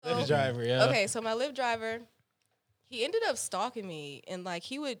driver, yeah. Okay, so my Lyft driver, he ended up stalking me, and like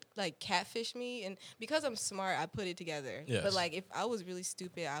he would like catfish me, and because I'm smart, I put it together. Yes. But like if I was really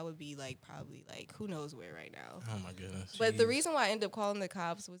stupid, I would be like probably like who knows where right now. Oh my goodness. But the reason why I ended up calling the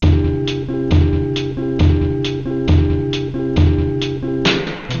cops was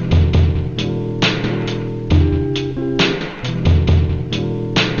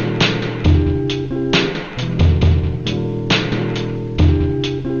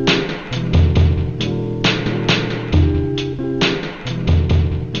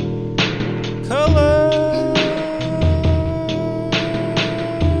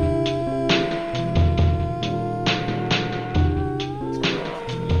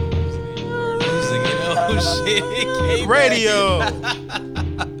Radio.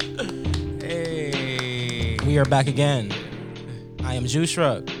 Hey. We are back again. I am Juice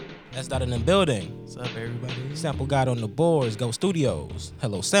Shrug. That's not in the building. What's up, everybody? Sample God on the boards. Go Studios.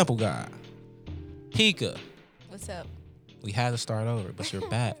 Hello, Sample God. Pika. what's up? We had to start over, but you're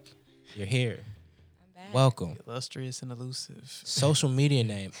back. You're here. I'm back. Welcome. Illustrious and elusive. Social media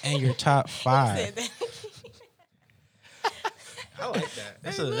name and your top Said 5. that. I like that.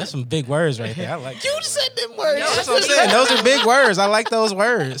 That's some big words right there. I like. You said them words. That's what I'm saying. Those are big words. I like those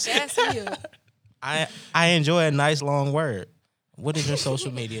words. That's you. I enjoy a nice long word. What is your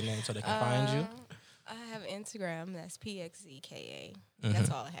social media name so they can find you? I have Instagram. That's PXZKA. That's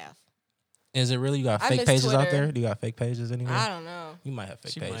all I have. Is it really? You got I fake miss pages out Twitter. there? Do you got fake pages anywhere? I don't know. You might have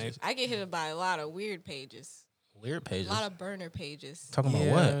fake She pages. I get hit by a lot of weird pages. Weird A pages. lot of burner pages. Talking about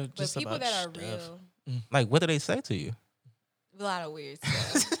what? But Just people about that are stuff. real, Like, what do they say to you? a lot of weird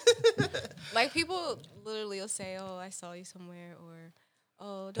stuff. Like people literally will say, "Oh, I saw you somewhere," or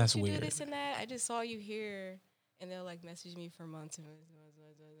 "Oh, don't That's you weird. do this and that? I just saw you here," and they'll like message me for months and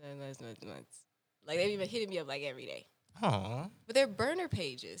months. Like they've even hitting me up like every day. Aw. But they're burner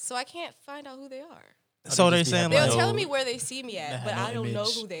pages, so I can't find out who they are. So they they just be saying having like, They'll no- tell me where they see me they at, have but no I don't know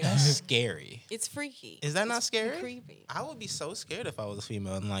image. who they are. that's scary. It's freaky. Is that not It's scary? Creepy. I would be so scared if I was a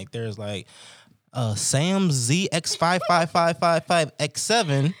female and like there's like Sam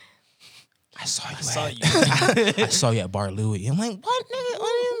ZX55555X7. I saw you. I saw you at Bar Louie. I'm like, what, nigga?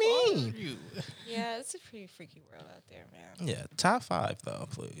 What do you mean? Yeah, it's a pretty freaky world out there, man. Yeah, top 5 though,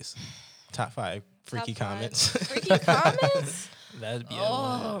 please. Top 5 freaky Top five. comments. Freaky comments? That'd be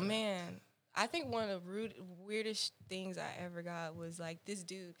Oh man, I think one of the weirdest things I ever got was like this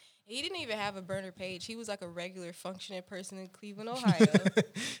dude. He didn't even have a burner page. He was like a regular functioning person in Cleveland, Ohio.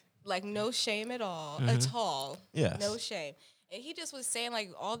 Like no shame at all. At all. Yes. No shame. And he just was saying like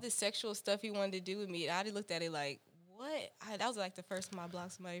all this sexual stuff he wanted to do with me. And I just looked at it like, what? That was like the first time I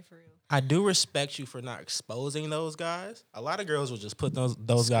blocked somebody for real. I do respect you for not exposing those guys. A lot of girls will just put those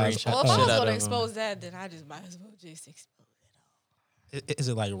guys. Screenshot Well, if the I shit was out going to of expose that, then I just might as well just expose it. Is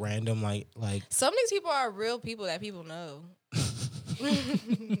it like random? Like Some of these people are real people that people know.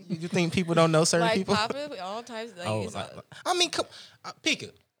 you think people don't know certain Like people? Papa, all types. Like, Oh, it's I mean, come,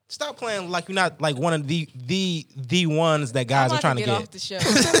 Pika, stop playing like you're not like one of the ones that guys I'm are trying to get get. off the show. I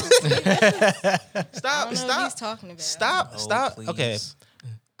Stop, don't know what he's stop, talking about. stop, Oh, stop. please. Okay,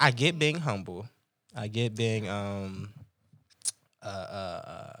 I get being humble. I get being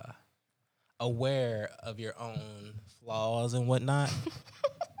aware of your own flaws and whatnot.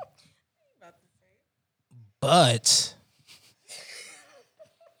 But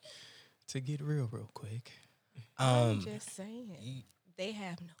To get real quick. I'm just saying. They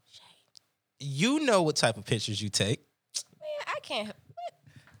have no shame. you know what type of pictures you take. Man, I can't.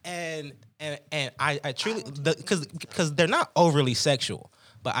 And I truly because they're not overly sexual,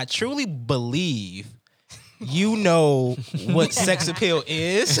 but I truly believe you know what sex appeal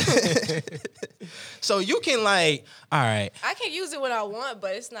is. So you can like, all right, I can use it when I want,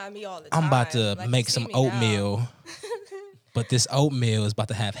 but it's not me all the time. I'm about to Like, make you some see me now. oatmeal, but this oatmeal is about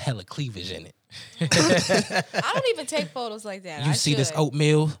to have hella cleavage in it. I don't even take photos like that. You I see this should.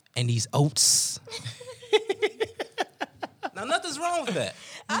 oatmeal and these oats. Now nothing's wrong with that.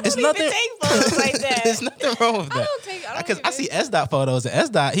 I don't even take photos like that. There's nothing wrong with I that. don't take. I don't Because I even- see S Dot photos and S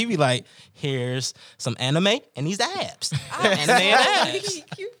Dot, he be like, here's some anime and these abs. Anime and abs.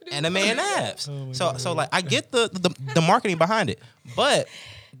 Anime and abs. So like I get the marketing behind it. But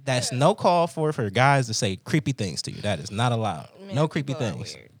that's no call for guys to say creepy things to you. That is not allowed. Man, No creepy people are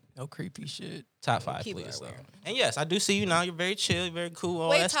things. weird. No creepy shit. Top 5, People please. are Though. weird. And yes, I do see you now. You're very chill, you're very cool, all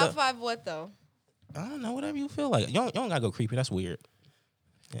Wait, that top stuff. 5 what though? I don't know, whatever you feel like. You don't gotta go creepy. That's weird.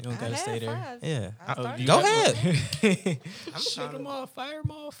 You don't I gotta stay had there. 5. Yeah. I started Go with- ahead. I'm Shoot trying them to- off. Fire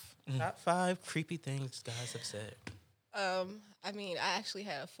them off. Top 5 creepy things guys have said. I mean, I actually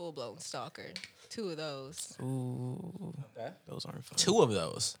had a full blown stalker. 2 of those. Ooh. Okay. Those aren't fun. 2 of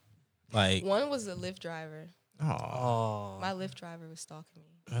those. Like, One was a Lyft driver. oh, Oh, My Lyft driver was stalking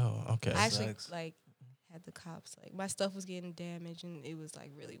me. oh, okay. I actually sucks. like had the cops like my stuff was getting damaged and it was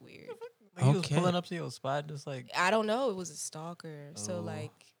like really weird. Like, he was Okay. pulling up to your spot, just like I don't know. It was a stalker. So Oh.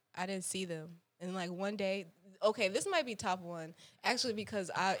 like I didn't see them. And like one day, okay, this might be top one actually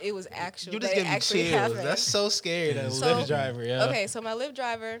because it was actual. You just that give me actually chills. happened. That's so scary. That So- Lyft driver, yeah. Okay, so my Lyft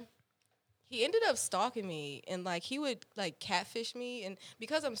driver, he ended up stalking me and like he would like catfish me and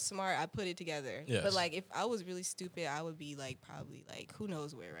because I'm smart, I put it together. Yes. But like if I was really stupid, I would be like probably like who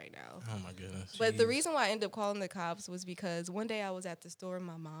knows where right now. Oh my goodness. But the reason why I ended up calling the cops was because one day I was at the store with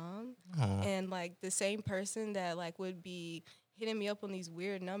my mom Oh. and like the same person that like would be hitting me up on these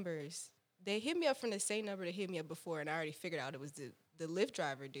weird numbers, they hit me up from the same number that hit me up before and I already figured out it was the Lyft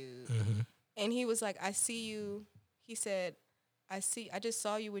driver dude. Mhm. And he was like, I see you. He said, I just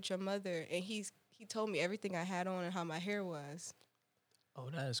saw you with your mother. And he told me everything I had on and how my hair was. oh,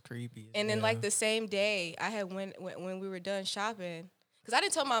 that is creepy. And then Yeah. like the same day I had when we were done shopping, because I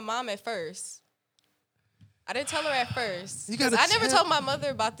didn't tell my mom at first. I didn't tell her at first. You 'Cause gotta I never tell- told my mother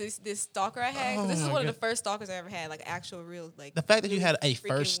about this stalker I had. 'Cause Oh this is my one of God. the first stalkers I ever had, like actual real like. The fact that you really had a freaking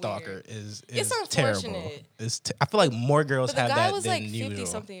first stalker weird. is It's terrible. unfortunate. I feel like more girls But the have guy that was than like usual. 50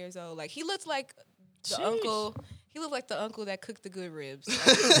 something years old. Like he looked like the Sheesh. uncle. He looked like the uncle that cooked the good ribs.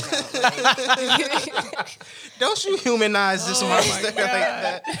 Like, Don't you humanize this monster like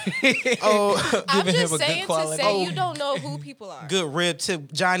that? Oh, I'm Giving him just a good saying to quality. say you don't know who people are. good rib to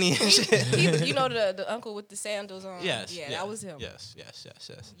Johnny and shit. You know the uncle with the sandals on. Yes. Yeah, that was him. Yes.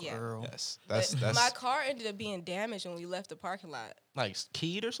 Yeah. Girl. Yes. But That's my car ended up being damaged when we left the parking lot. like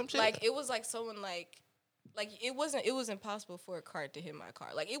keyed or some shit. Like it was like someone like it was impossible for a cart to hit my car.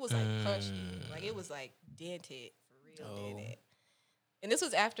 Like it was like punched. Like it was like dented for real dented. And this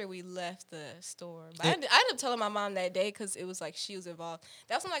was after we left the store. But I ended up telling my mom that day because it was like she was involved.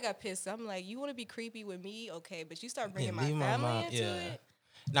 That's when I got pissed. I'm like, you want to be creepy with me? Okay, but you start bringing my leave my family mom- into yeah. it.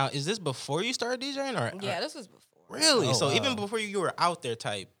 Now, is this before you started DJing or Yeah, this was before. really? Oh, So wow. even before you were out there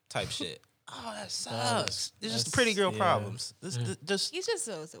type shit. Oh, that sucks. It's just that's- pretty girl yeah. problems. This just He's just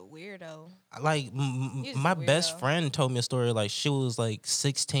a weirdo. like He's my a best weirdo. friend told me a story. Like she was like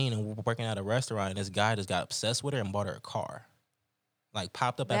 16 and working at a restaurant, and this guy just got obsessed with her and bought her a car. Like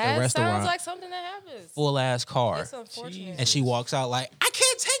popped up at That the restaurant, sounds like something that happens. full ass car, It's unfortunate. and she walks out like, "I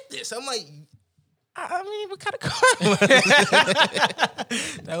can't take this." I'm like, I mean, what kind of car?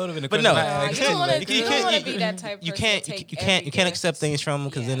 That would have been a But question no. I No, asked you don't want to. You You can't- don't want you- to be that type. Of You person can't, to you take can't, every you can't gift. accept things from them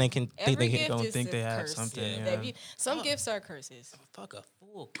because then they can think Every they gift can Don't is think a they have curse. something, Yeah. yeah. Some gifts are curses. fuck a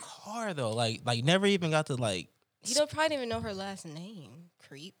full car though. Like never even got to like. You don't probably even know her last name.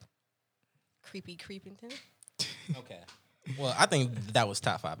 Creepy Creepington. Okay. Well, I think that was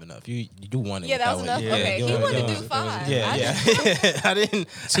top 5 enough. You won it. Yeah, with that was one. enough. Yeah, Okay, you he wanted- wanted to that do was- that was- 5. Yeah, I yeah. I didn't.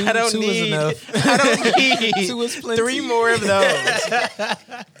 I don't two was need. enough. I don't need 2 was plenty. 3 more of those.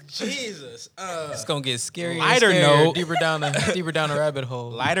 Jesus. It's gonna get scary. Lighter and scarier, note. deeper down the rabbit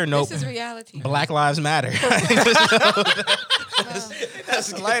hole. Lighter note. This is reality. Black Lives Matter. Wow.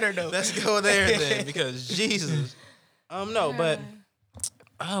 That's lighter note. Let's go there then, because Jesus. No, but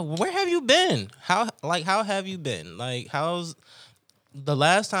where have you been? How have you been? Like, how's the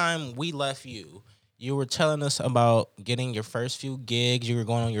last time we left you? You were telling us about getting your first few gigs. You were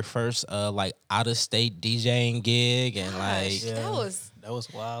going on your first like out of state DJing gig, and like Gosh, Yeah. that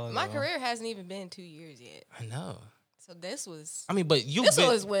was wild. my career hasn't even been 2 years yet. I know. So this was. I mean, but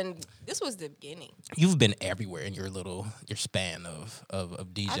This was the beginning. you've been everywhere in your span of I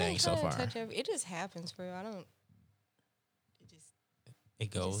DJing don't so try to far. touch it just happens for you. I don't. It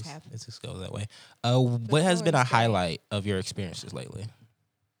goes. happens. It just goes that way. What has been a always great. highlight of your experiences lately?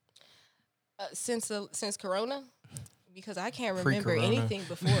 Since Corona, because I can't remember Pre-corona. anything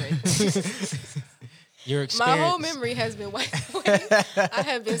before it. Your My experience. whole memory has been wiped away. I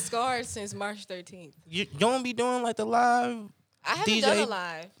have been scarred since March 13th. You don't be doing like the live I haven't DJ done a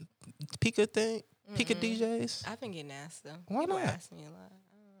live. Pika thing, Pika DJs. I've been getting asked though. Why People not? ask me a lot.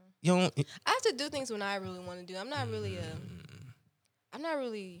 You don't. I have to do things when I really want to do. I'm not really I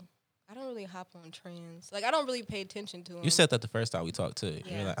don't really hop on trends. Like I don't really pay attention to them. You said that the first time we talked too.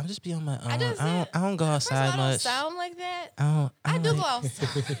 You're Yeah. like, I'm just be on my own. I just I don't go First of all, outside I don't much. sound like that. I I do like, go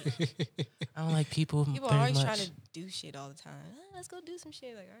outside. I don't like people. People are very always much. trying to do shit all the time. Let's go do some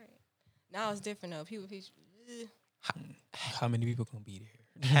shit. Like, all right. Now it's different though. People How many people gonna be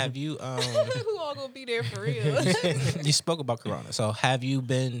there? Have you who all gonna be there for real? you spoke about Corona. So have you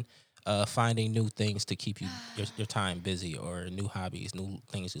been finding new things to keep your time busy, or new hobbies, new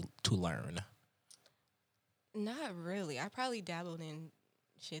things to learn? Not really. I probably dabbled in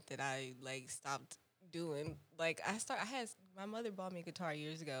shit that I like stopped doing. Like my mother bought me a guitar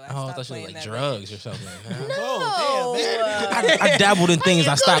years ago. I thought she was like that drugs or something. No, I dabbled in things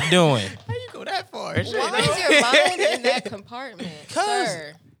I stopped doing. How you go that far? why is your mind in that compartment, 'Cause-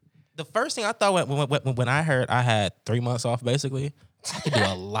 sir? The first thing I thought when I heard I had 3 months off, basically, I could do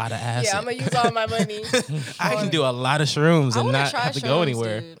a lot of acid. Yeah, I'm gonna use all my money. I can do a lot of shrooms I and wanna not try have to go shrooms,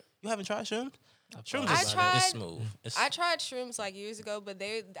 anywhere. dude. You haven't tried shrooms? Shrooms I is tried- it's smooth. I tried shrooms like years ago, but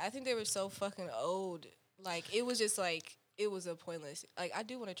I think they were so fucking old. Like it was just like it was a pointless. Like I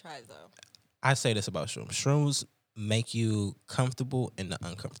do want to try it though. I say this about shrooms. Shrooms make you comfortable in the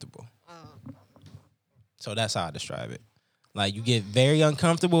uncomfortable. So that's how I describe it. Like you get very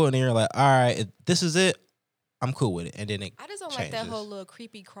uncomfortable and then you're like, all right, if this is it, I'm cool with it. And then I just don't like that changes. whole little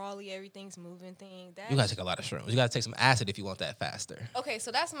creepy crawly everything's moving thing. you gotta take a lot of shrooms. You gotta take some acid if you want that faster. Okay,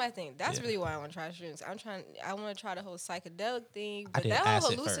 so that's my thing. That's Yeah. really why I want to try shrooms. I want to try the whole psychedelic thing, I but did that whole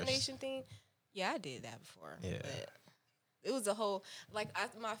acid hallucination thing. Yeah, I did that before. Yeah. But it was a whole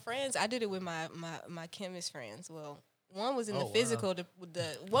my friends. I did it with my chemist friends. Well, one was in the wow. physical.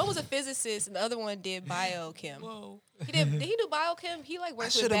 One was a physicist, and the other one did biochem. Whoa. Did he do biochem? He like I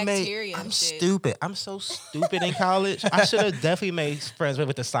worked with should have bacteria made. and I'm shit. stupid. I'm so stupid in college. I should have definitely made friends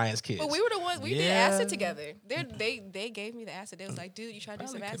with the science kids. But we were the ones we did Yeah. acid together. They gave me the acid. They was like, dude, you try to do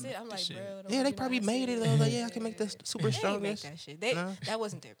some Probably acid? couldn't I'm make like, this shit. bro. don't yeah, they do no probably acid." made it. I was like, yeah, I can make this super They didn't make strong. that shit. No? That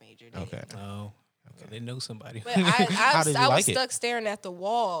wasn't their major. They Okay. didn't. Oh. They know somebody. But I How did you was like it? stuck staring at the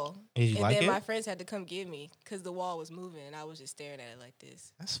wall. Did you and like then it? my friends had to come get me because the wall was moving and I was just staring at it like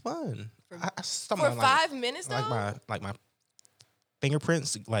this. That's fun. For- I saw For my, 5 minutes though? like my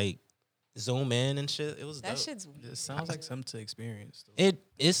fingerprints like zoom in and shit. It was that dope. shit's It sounds like something to experience. though.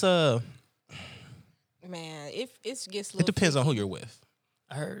 It's man, it gets a it little depends on freaky. who you're with.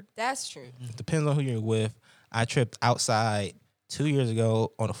 I heard. That's true. It depends on who you're with. I tripped outside 2 years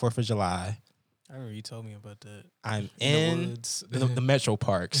ago on the 4th of July. I remember you told me about that. I'm the in woods. the metro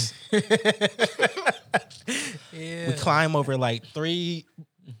parks. Yeah. We climb over like three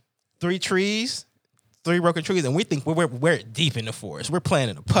trees, 3 broken trees, and we think we're deep in the forest. We're playing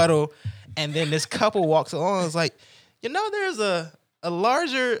in a puddle, and then this couple walks along. It's like, there's a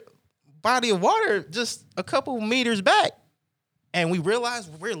larger body of water just a couple meters back, and we realize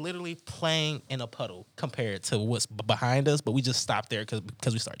we're literally playing in a puddle compared to what's behind us. But we just stopped there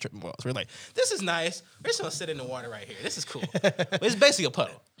because we start tripping balls. We're like, this is nice. We're just gonna sit in the water right here. This is cool. But it's basically a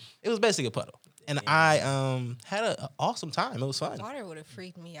puddle. It was basically a puddle. And I had an awesome time. It was fun. Water would have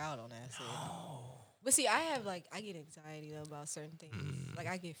freaked me out on acid. But see, I get anxiety though about certain things. Like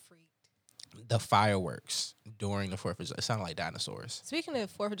I get freaked. The fireworks during the 4th of July, it sounded like dinosaurs. Speaking of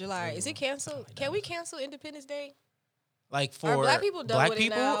 4th of July, is it canceled? Can we cancel Independence Day? Like for Are black people done with it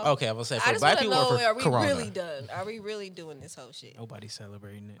now? Okay, I was gonna say I for just black want to people or know, for are we Corona. really done? Are we really doing this whole shit? Nobody's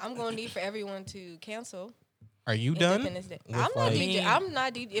celebrating it. I'm gonna need for everyone to cancel Are you done? Independence Day. with, I'm not like- DJ. I'm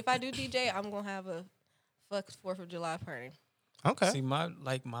not DJ. If I do DJ, I'm gonna have a fuck 4th of July party. Okay. See, my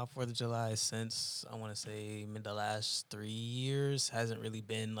 4th of July since I want to say the last 3 years hasn't really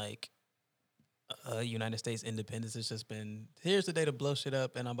been like United States independence. It's just been here's the day to blow shit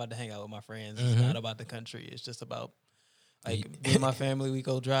up, and I'm about to hang out with my friends. It's Mhm. not about the country. It's just about like me and my family. We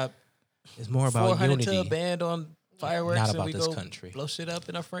go drop It's more about 400 to unity. a band on fireworks, Not and about we this go country. blow shit up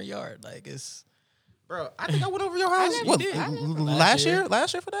in our front yard. Like it's Bro, I think I went over your house. never What, did. I never- last year?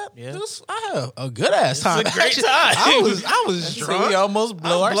 Last year for that? Yeah. I had a good ass It's time. a great Actually, time. I was so drunk. we almost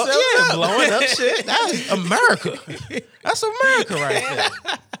blow I'm ourselves up. blowing up shit. That's America. That's America right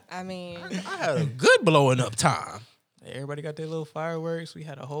there. I mean, I had a good blowing up time. Everybody got their little fireworks. We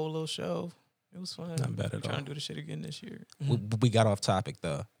had a whole little show. It was fun. Not bad at We're trying all. to do the shit again this year. We got off topic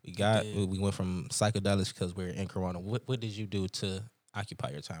though. did. We went from psychedelics because we were in Corona. What did you do to occupy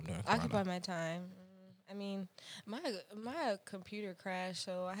your time during Corona? occupy my time. I mean, my computer crashed,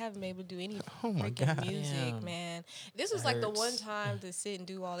 so I haven't been able to do any Oh my freaking God. music, Damn. man. This was That like the one hurts. time to sit and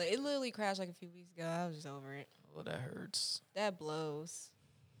do all that. It literally crashed like a few weeks ago. I was just over it. Oh, that hurts. That blows.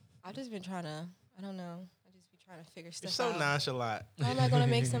 I've just been trying to. I don't know. I just be trying to figure You're stuff so out. nonchalant. How am I gonna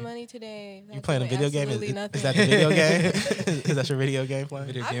make some money today? You Not playing a doing video game? absolutely nothing. Is that the video game? Is that your video game playing?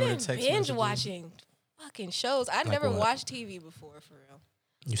 Video I've game or been text binge messages? watching fucking shows. I never what? watched TV before, for real.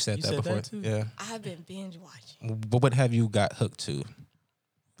 You said You that said before. that too? Yeah. I've been binge watching. But what have you got hooked to?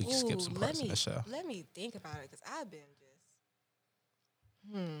 We can skip Ooh, some parts in the show. Let me think about it, because I've been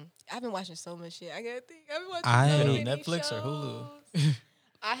I've been watching so much shit. I gotta think. I've been watching I- so Been on many Netflix or Hulu? shows.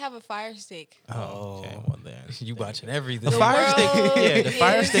 I have a Fire Stick. Oh, okay. Oh. Well, then. You watching everything. The Fire Stick- world yeah, the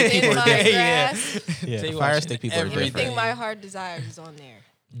Fire is Stick in people are my different. Yeah. grasp. Yeah, So the you Fire watching Stick people are everything. different. Everything my heart desires is on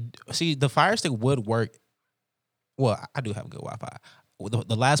there. See, the Fire Stick would work. Well, I do have good Wi-Fi.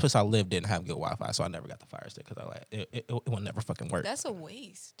 the last place I lived didn't have good Wi-Fi, so I never got the Fire Stick because I like it will never fucking work. That's a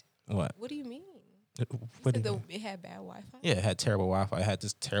waste. What? What do you mean? What do you mean? It had bad Wi-Fi? Yeah, it had terrible Wi-Fi. It had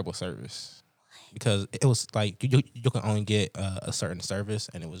this terrible service because it was like you can only get a certain service,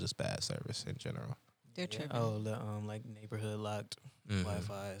 and it was just bad service in general. They're tripping. Oh, the like neighborhood locked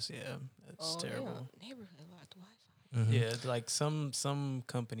Wi-Fi's. Yeah, that's terrible. Yeah. Neighborhood locked Wi-Fi. Mhm. Yeah, it's like some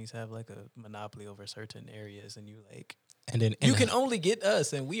companies have like a monopoly over certain areas, and you like And then you can only get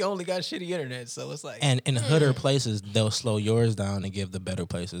us, and we only got shitty internet. So it's like and in hooder places they'll slow yours down and give the better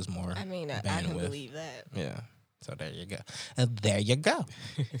places more. I mean, I bandwidth. can believe that. Yeah. So there you go. And there you go.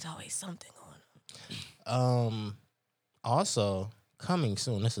 It's always something going on. Also coming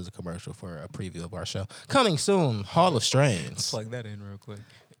soon. This is a commercial for a preview of our show. Coming soon, Hall of Strains. plug that in real quick.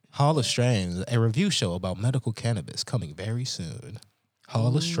 Hall of Strains, a review show about medical cannabis coming very soon.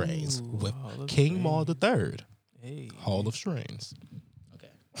 Hall of Strains with Hall of King Maul III. Hey, Hall of Strains.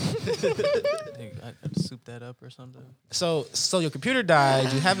 hey, I gotta soup that up or something. So your computer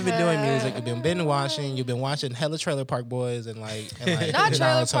died. You haven't been doing music. You've been binge watching. You've been watching hella Trailer Park Boys and like Not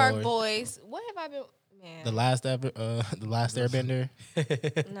Trailer Naruto. Park Boys. What have I been? Man. The last Airbender,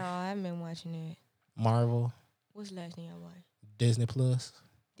 No, I haven't been watching it. Marvel, What's the last thing I watched? Disney Plus.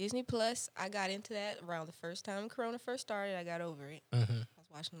 Disney Plus. I got into that around the first time Corona first started. I got over it. Mm-hmm. I was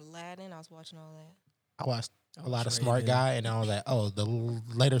watching Aladdin. I was watching all that. I watched a lot of Raven. Smart Guy, and I was like, oh, the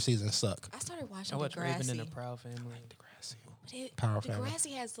later seasons suck. I started I watching watched Raven Degrassi. and the Proud Family. Power Family.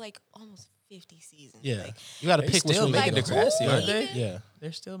 Degrassi has like almost 50 seasons. Yeah, Like, you got to They pick which still one. making you go Degrassi, to. aren't Yeah. they? Yeah.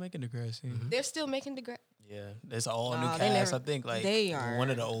 They're still making Degrassi. they're still making Degrassi. Yeah, it's all Nah, new they cast. never- I think like they are one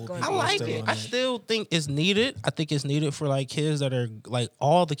of the old going people. to I be is like still it. on I it. still think it's needed. I think it's needed for like kids that are like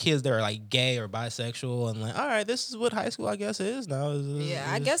all the kids that are like gay or bisexual and like, all right, this is what high school I guess is now. Yeah,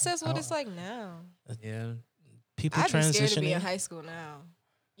 I guess that's what how- it's like now. Yeah, people I'd be scared to be transitioning. in high school now.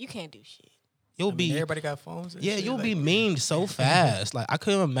 You can't do shit. You'll I mean, be everybody got phones. And yeah, shit, you'll like, be memed so fast. Like I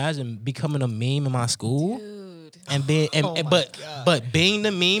couldn't imagine becoming a meme in my school. Dude. And being and, Oh and- my but God. but being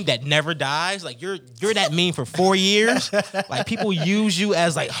the meme that never dies, like you're that meme for 4 years. Like people use you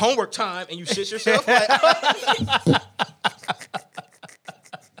as like homework time, and you shit yourself. Like,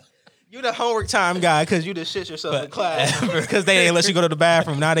 you the homework time guy because you just shit yourself in class because they ain't let you go to the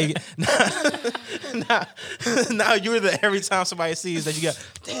bathroom. Now they now you're the every time somebody sees that you got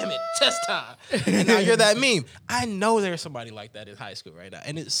damn it test time, and now you're that meme. I know there's somebody like that in high school right now,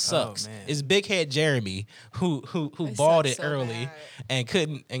 and it sucks. man. It's big head Jeremy who It balled it sucks so early bad. and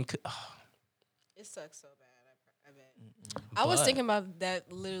couldn't It sucks so bad. I bet. I was But- thinking about that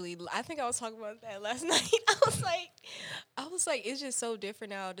literally. I think I was talking about that last night. I was like, it's just so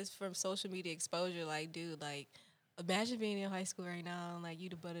different now, just from social media exposure. Like, dude, like, imagine being in high school right now and like you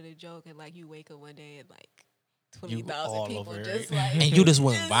the butt of the joke, and like you wake up one day and like You 20,000 all people over just it. like, and you just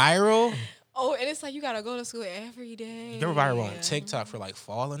went viral. oh, and it's like you gotta go to school every day. You're viral on TikTok for like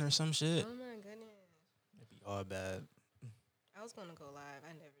falling or some shit. Oh my goodness. It'd be all bad. I was gonna go live.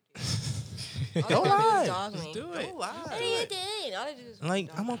 I never did. Go All they do is live. dog Just me. do it. Go live. They did. All they do is Like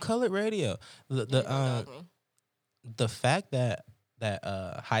dog I'm on me. colored radio. They did dog me. The fact that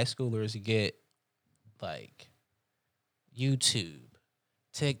high schoolers get like YouTube,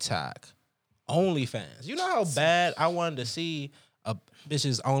 TikTok, OnlyFans. You know how bad I wanted to see a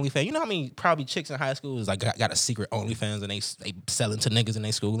bitch's OnlyFans. You know how many probably chicks in high school is like got a secret OnlyFans and they selling to niggas in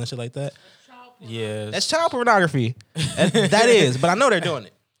their school and shit like that. Yeah, That's child pornography. that is, but I know they're doing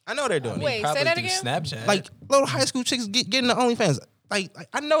it. I know they're doing Wait, it. say probably that through again? Snapchat. Like little high school chicks getting the OnlyFans. Like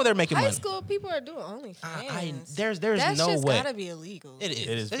I know they're making High money. school people are doing OnlyFans. There's That's no just way. gotta be illegal. It is.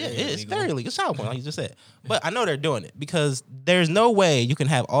 It is very It is illegal. very illegal. It's child porn, like you just said. But I know they're doing it because there's no way you can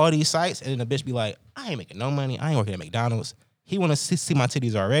have all these sites and then a bitch be like, I ain't making no money. I ain't working at McDonald's. He want to see my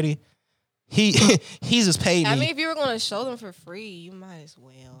titties already. He's just paid me. I mean, if you were gonna show them for free, you might as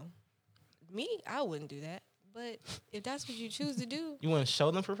well. Me, I wouldn't do that. But if that's what you choose to do, you want to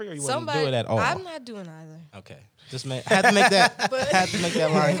show them for free or you want somebody, to do it at all? I'm not doing either. Okay. Just had to make that But- had to make that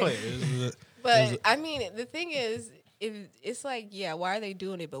line clear. But I mean, the thing is, if it's like, yeah, why are they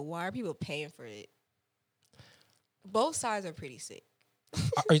doing it? But why are people paying for it? Both sides are pretty sick.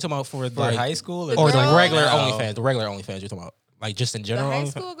 Are you talking about for for like high school The or girls- like regular No. OnlyFans? The regular OnlyFans you're talking about? Like just in The general? high OnlyFans?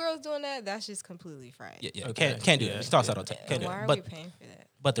 school girls doing that, that's just completely fried. Yeah. Okay. Can't do Yeah, it. Just toss yeah. that on tape. Can't do Why it. are But we paying for that?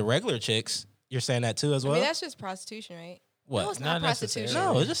 but the regular chicks, you're saying that too as well? I mean, that's just prostitution, right? What? No, it's Not not prostitution.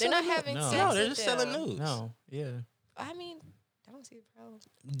 necessarily. No, it's just They're not selling having nudes. sex. No, they're with just selling them. nudes. No, yeah. I mean, I don't see the problem.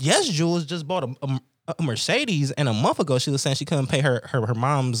 Yes, Jules just bought a Mercedes, and a month ago she was saying she couldn't pay her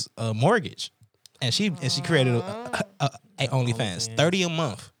mom's mortgage, and she created a OnlyFans OnlyFans. 30 a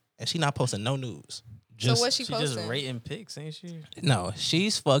month, and she not posting no news. Just so what's she She posting? just rating pics, ain't she? no,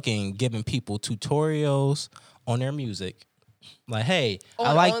 she's fucking giving people tutorials on their music. Like, hey, I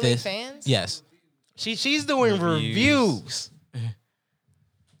On like this. OnlyFans? Yes, she's doing reviews.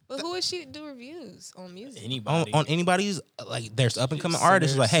 But who is she to do reviews on music? Anybody. On anybody's like there's up and coming Send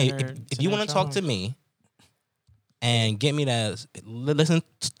artists her- like, hey, send her- if send you her want to talk to songs. me and get me to listen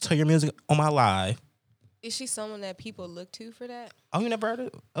to your music on my live. Is she someone that people look to for that? Oh, you never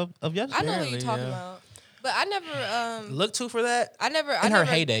heard of Yes? I know what Barely, you're talking yeah. about, but I never Look to for that. I never in her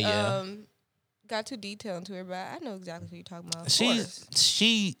heyday, yeah. got too detailed into her, but I know exactly what you're talking about. Of course.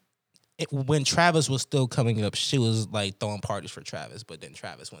 When Travis was still coming up, she was like throwing parties for Travis, but then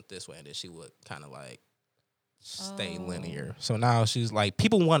Travis went this way, and then she would kind of like stay Oh. linear. So now she's like,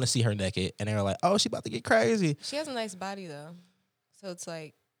 people want to see her naked, and they're like, oh, she about to get crazy. She has a nice body though, so it's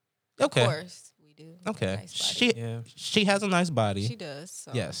like, Okay, of course we do. okay, Nice body. Yeah. she has a nice body. She does.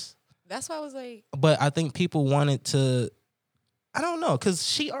 So. Yes, That's why I was like, but I think people wanted to. I don't know, cause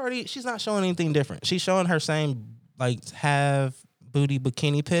she's not showing anything different. She's showing her same like half booty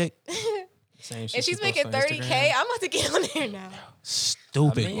bikini pic. Same shit and she she's posts making on 30K. Instagram. I'm about to get on there now.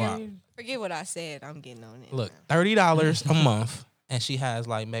 Stupid. I guap. mean, Forget what I said. I'm getting on it. Look, now. $30 a month, and she has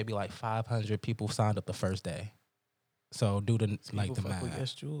like maybe like 500 people signed up the first day. So do the like the people fuck with math.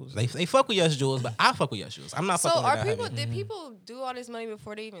 Yes Jules. They fuck with Yes Jules, but I fuck with Yes Jules. I'm not So fucking with are that people? heavy. Did people do all this money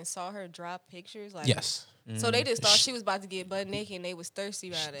before they even saw her drop pictures? Like, Yes, So they just thought she was about to get butt naked, and they was thirsty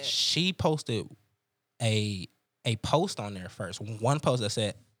about it. she posted a post on there first. One post that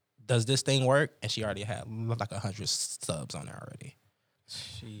said, "Does this thing work?" And she already had like 100 subs on there already.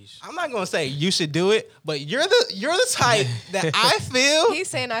 Sheesh. I'm not gonna say you should do it, but you're the type that I feel. He's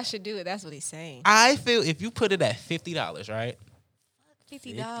saying I should do it. That's what he's saying. I feel if you put it at $50, right?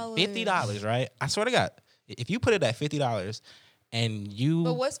 $50. $50, right? I swear to God, if you put it at $50 and you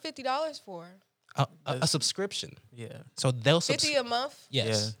But what's $50 for? a subscription, Yeah. so they'll 50 a month?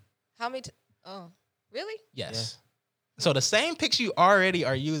 yes, How many? Oh, really? yes. So the same pics you already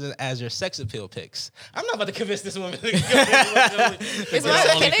are using as your sex appeal pics. I'm not about to convince this woman. Is Get my,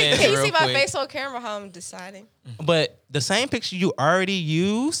 on can OnlyFans you real see my quick. face on camera? How I'm deciding? But the same picture you already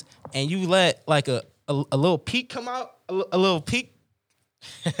use, and you let like a little peek come out, a little peek,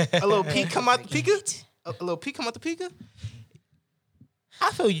 a little peek come out the pika, a little peek come out the pika.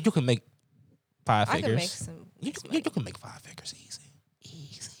 I feel you can make five I figures. can make some. You can make 5 figures easy.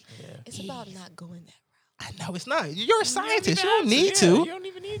 It's about not going that I know it's not. You're a scientist. You have don't need yeah, to. You don't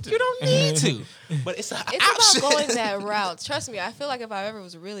even need to. You don't need to. But it's an It's option. about going that route. Trust me, I feel like if I ever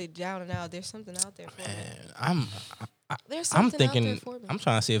was really down and out, there's something out there for me. Man, There's I'm something out there thinking. for me. I'm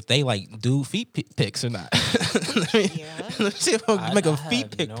trying to see if they like do feet pics or not. Let me Yeah. see if I can make a I feet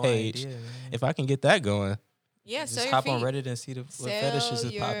have pic no page. idea, man. If I can get that going, Yeah, Just sell your hop feet. on Reddit and see what Sell fetishes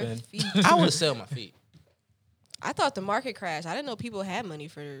is your popping. feet. I would sell my feet. I thought the market crashed. I didn't know people had money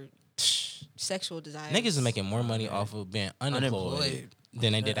for sexual desires. Niggas is making more money off of being unemployed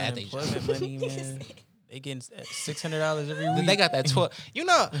than they did at their job. Unemployment money, man. They getting $600 every week. They got that 12. You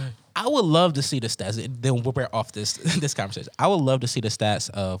know, I would love to see the stats. Then we're off this conversation. I would love to see the stats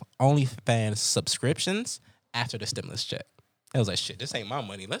of OnlyFans subscriptions after the stimulus check. I was like, shit, this ain't my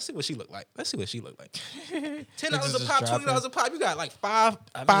money. Let's see what she look like. $10 Niggas a just pop, dropping. $20 a pop. You got like five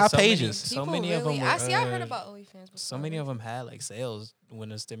I mean, five so many- pages. so People many of them really- were, I see. I heard about OnlyFans before. So many of them had like sales when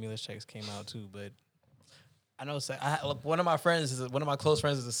the stimulus checks came out too. But I know one of my close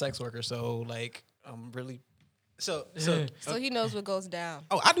friends is a sex worker. So like I'm really So So he knows what goes down.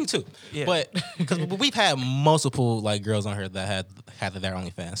 oh, I do too. Yeah. But because we've had multiple like girls on here that had their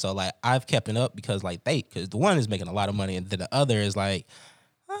OnlyFans. So like I've kept it up because the one is making a lot of money and then the other is like,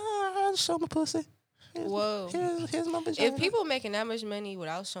 I'll show my pussy. Whoa. Here's my vagina. If people making that much money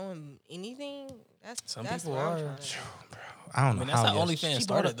without showing anything, that's Some that's people what I'm are. trying to do. I don't I know mean that's how yes. OnlyFans She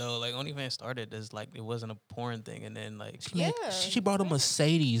started though. Like OnlyFans started as like it wasn't a porn thing, and then like Yeah. She bought a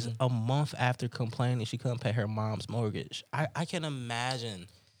Mercedes a month after complaining she couldn't pay her mom's mortgage. I can imagine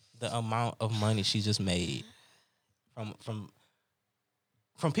the amount of money she just made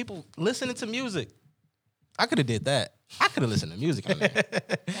from people listening to music. I could have did that. I could have listened to music on there.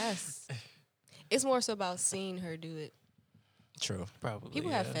 It's more so about seeing her do it. True. probably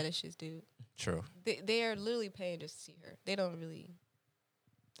People have fetishes, dude. True. They are literally paying just to see her. They don't really.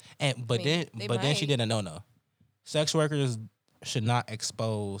 But I mean, they then she might. did a no. Sex workers should not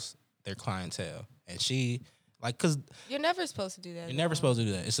expose their clientele, and she cause You're never supposed to do that. you're never supposed to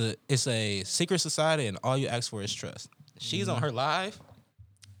do that. It's a secret society, and all you ask for is trust. She's on her live,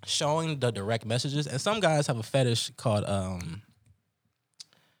 showing the direct messages, and some guys have a fetish called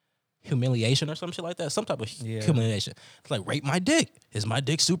humiliation or some shit like that. Some type of Yeah. humiliation. It's like, rape my dick. Is my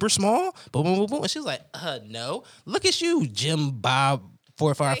dick super small? Boom, boom, boom, boom. And she's like, no. Look at you, Jim Bob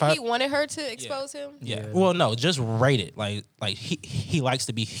 455. Like, he wanted her to expose him. Yeah. Yeah. Well, no, just rate it. Like he likes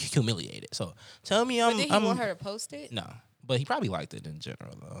to be humiliated. So tell me But did he want her to post it? No, but he probably liked it in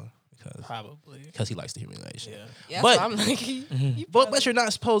general though, Probably. because he likes the humiliation. Yeah. Yeah, But- so I'm like, you But you're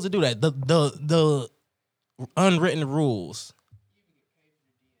not supposed to do that. The unwritten rules.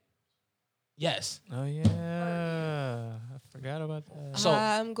 Yes. Oh yeah. I forgot about that. So-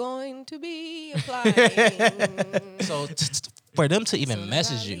 I'm going to be applying. So for them to even Soon as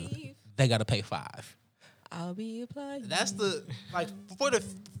message I you, leave, they got to pay $5. I'll be applying. That's the like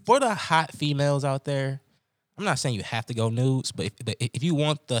for the hot females out there. I'm not saying you have to go nudes, but if you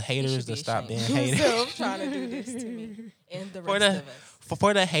want the He haters should to be stop being ashamed of haters, himself trying to do this to me and the For rest the- of us.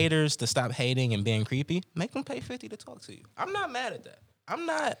 for the haters to stop hating and being creepy, make them pay $50 to talk to you. I'm not mad at that. I'm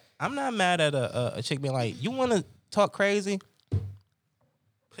not mad at a chick being like, you want to talk crazy?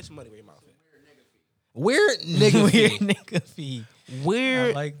 Put some money where your mouth is. Weird nigga Weird fee. nigga fee.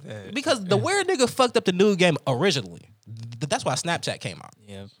 Weird. I like that. Because the weird nigga fucked up the nude game originally. That's why Snapchat came out.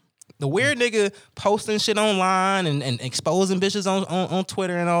 Yeah. The weird nigga posting shit online and exposing bitches on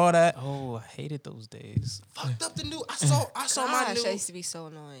Twitter and all that. Oh, I hated those days. Fucked up the nude. I saw my Gosh, that nude used to be so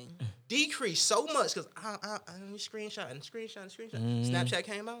annoying. decrease so much because I screenshot. Snapchat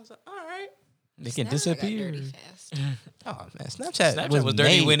came out. I was like, all right. They can Snapchat got disappear. dirty fast. Oh man, Snapchat, Snapchat was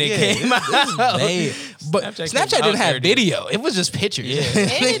dirty when it came this is out. made. But Snapchat Snapchat, came didn't out have dirty. video. It was just pictures. Yeah.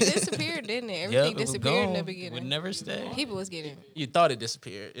 And it disappeared, didn't it? Everything Yep, it was disappeared in the gone. beginning. Would never stay. People was getting. You thought it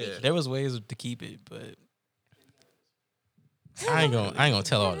disappeared. Yeah. There was ways to keep it, but I ain't gonna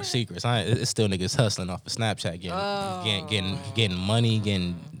tell all the secrets. It's still niggas hustling off of Snapchat, getting money,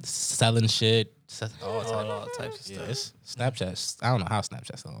 selling shit, all types of Yeah, stuff. it's Snapchat. I don't know how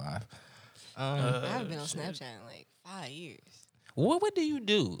Snapchat's still alive. I haven't been on Snapchat in like 5 years. What do you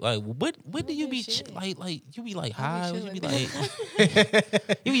do? Like what do you do be shit. like? You be like I high? be You be chilling.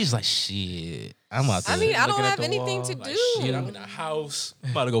 like you be just like shit. I'm out there. I mean, I don't looking at have the anything to wall, do. like, shit, I'm in the house.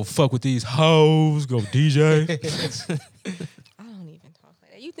 I'm about to go fuck with these hoes. Go DJ. I don't even talk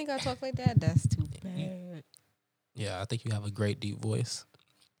like that. You think I talk like that? That's too bad. Yeah, I think you have a great deep voice.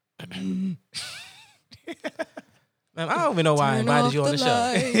 Man, I don't even know why I Turn invited off you on the the show.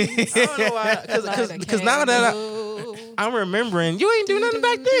 lights. I don't know why, because now that I'm remembering, you ain't do nothing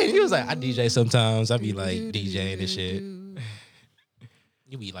back then. You was like, I DJ sometimes. I be like DJing and shit.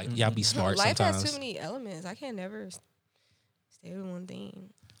 You be like, y'all be smart Life sometimes. has too many elements. I can't never stay with one thing.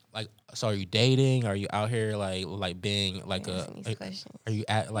 Like, so are you dating? Are you out here like being like Asking these questions. Are you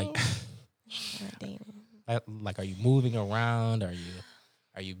at like I'm not dating. like are you moving around?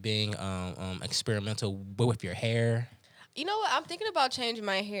 Are you being experimental with your hair? You know what? I'm thinking about changing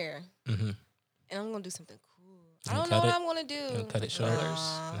my hair, Mm-hmm. and I'm gonna do something cool. You I gonna don't know cut what it? I'm gonna do. gonna cut it short?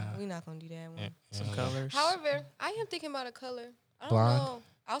 Nah, Nah. we're not gonna do that one. Some colors. However, I am thinking about a color. I don't Blonde? know.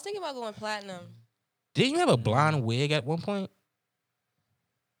 I was thinking about going platinum. Didn't you have a blonde wig at one point?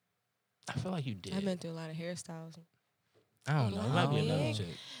 I feel like you did. I've been through a lot of hairstyles. I don't know. It might be blonde another wig? chick.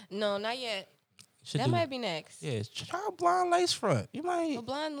 No, not yet. Should That do- might be next. Yeah, try a blonde lace front. You might. A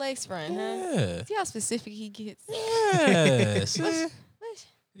blonde lace front, huh? Yeah. See how specific he gets. Yeah. see? What?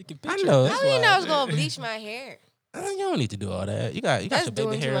 You can I picture know. it I this didn't know I was way. gonna bleach my hair. You don't need to do all that. You got That's your baby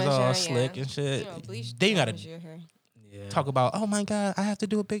doing too hairs much, all yeah. slick and shit. You know, bleach. Then you gotta damage your hair. Yeah. talk about, oh my god, I have to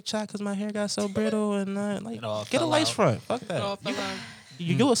do a big chop because my hair got so brittle and like It all get a fell lace out. front. Fuck It all that. fell out.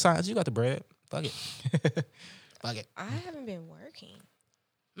 You do a science. You got the bread. Fuck it. Fuck it. I haven't been working.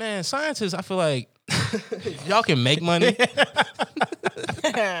 Man, scientists, I feel like y'all can make money.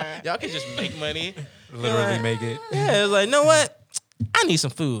 Y'all can just make money. Literally make it. Yeah, it's like, you know what? I need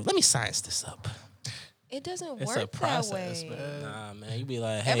some food. Let me science this up. It doesn't It's work a process, that way. man. Nah, man, you be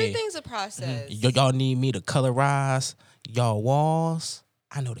like, hey, Everything's a process. y'all need me to colorize y'all walls.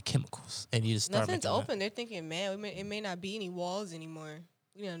 I know the chemicals, and you just start Nothing's making open. They're thinking, man, it may not be any walls anymore.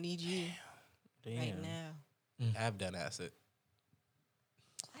 We don't need you right Damn. now. I've done acid.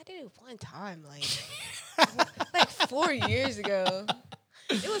 I did it one time, like 4 years ago.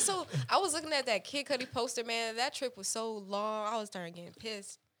 It was so. I was looking at that Kid Cudi poster, man. That trip was so long. I was starting getting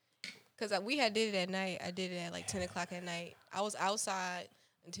pissed because we had did it at night. I did it at like 10 o'clock at night. I was outside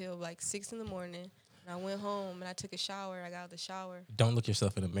until like 6 in the morning. And I went home and I took a shower. I got out of the shower. Don't look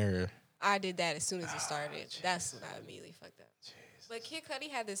yourself in the mirror. I did that as soon as it started. That's when I immediately fucked up. But Kid Cudi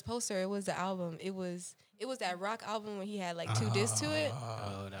had this poster. It was the album. It was that rock album when he had like 2 discs to it.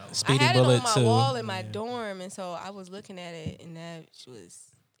 Oh, no. Speedy I had Bullet it on my 2. wall in my dorm, and so I was looking at it, and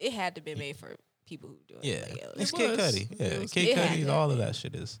it had to be made for people who do it. Yeah, Like, it's It Kid was. Cudi. Yeah, It was- Kid it had Cudi's to all be. of that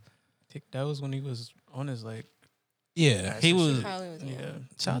shit is. think that was when he was on his like. Yeah, he He was. Probably was. Yeah.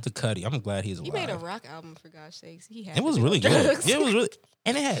 Shout out to Cuddy. I'm glad he's He alive. made a rock album for God's sakes. He had It to was be really on good. drugs. Yeah, it was really,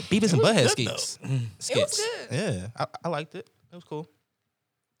 and it had Beavis and was Butthead good, skits. It was good. Yeah, I liked it. It was cool.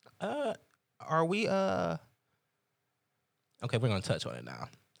 Are we okay? We're gonna touch on it now.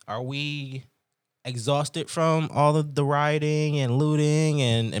 Are we exhausted from all of the rioting and looting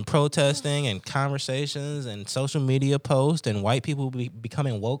and protesting and conversations and social media posts and white people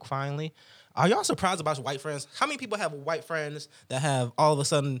becoming woke finally? Are y'all surprised about your white friends? How many people have white friends that have all of a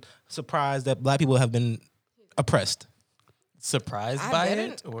sudden surprised that black people have been oppressed? Surprised I by better-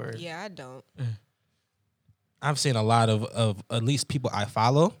 it, or Yeah, I don't. I've seen a lot of at least people I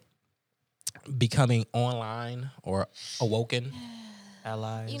follow becoming online or awoken.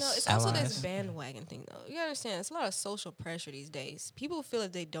 allies? You know, it's also Allies. this bandwagon thing, though. You gotta understand, it's a lot of social pressure these days. People feel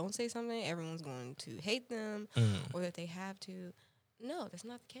if they don't say something, everyone's going to hate them, or that they have to. No, that's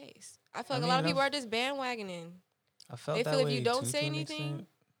not the case. I feel like a lot of people are just bandwagoning. I felt they that feel if way you don't too, say to an anything- extent.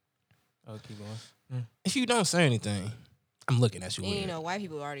 Oh, keep going. If you don't say anything, I'm looking at you And weird. you know, white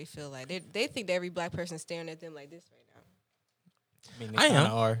people already feel like they think that every black person is staring at them like this right now. I mean, I they am. kind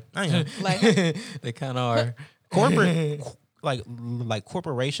of are. I am. Like, They kind of are. Corporate, like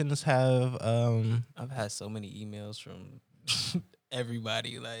corporations have. I've had so many emails from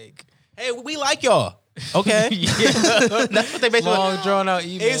everybody. Like, Hey, we like y'all. Okay, that's what they basically. long drawn out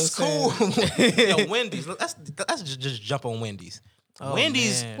emails. It's cool. saying- Yo, Wendy's. Let's just jump on Wendy's. Oh,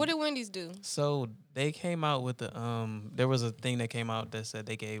 Wendy's. man. what did Wendy's do? So they came out with the there was a thing that came out that said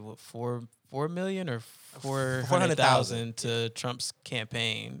they gave what, 4 million or 400,000 to Trump's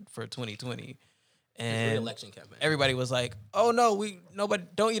campaign for 2020. And Re-election campaign. everybody was like, "Oh no, nobody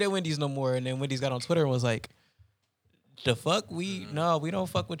don't eat at Wendy's no more." And then Wendy's got on Twitter and was like, "The fuck, we don't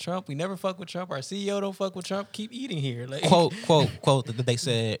fuck with Trump. We never fuck with Trump. Our CEO don't fuck with Trump. Keep eating here." Like, quote. That they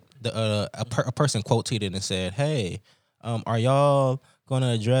said a person quote tweeted and said, "Hey, are y'all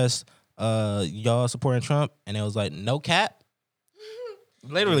gonna address y'all supporting Trump?" And it was like, "No cap."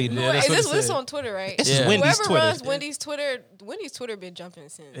 Literally, Yeah, Wait, that's what it this said. on Twitter, right? This is Wendy's Whoever Twitter. runs Wendy's Twitter been jumping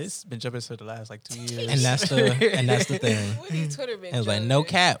since. It's been jumping for the last like 2 years. and that's the thing. Wendy's Twitter been It was like, jumping. no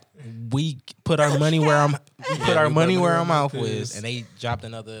cap. We put our money where our money where our mouth is. is, and they dropped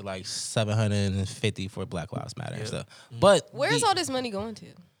another like 750 for Black Lives Matter and Yeah. stuff. But Where's the all this money going to?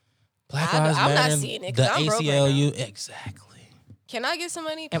 Black I'm Lives not Matter, seeing it the 'cause I'm broke right ACLU, exactly. Can I get some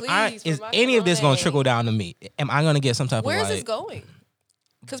money, Am please? is for my any of this going to Chipotle? trickle down to me? Am I going to get some type Where of is like this going?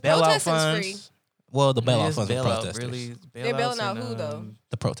 Because bailout protesting's funds? free. Well, the Yeah, bailout it's funds are bailout, protesters. really, They're bailing bailouts out and, who, though?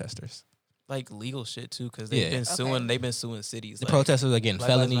 The protesters. Like legal shit too, because Yeah. they've been suing. Okay. They've been suing cities. The like, protesters are getting Black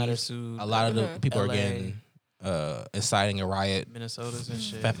Lives Matter felonies. sued, A lot of the Mhm. people are LA. getting inciting a riot. Minnesota's and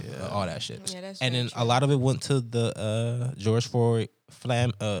shit. Yeah. All that shit. Yeah, that's And very then true. a lot of it went to the George Floyd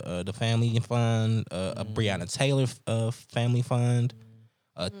the family fund, a Breonna Taylor family fund.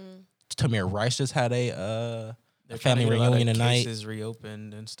 Mm. Tamir Rice just had a They're family trying to get a lot of reunion tonight. Cases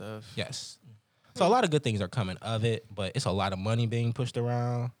reopened and stuff. Yes. So a lot of good things are coming of it, but it's a lot of money being pushed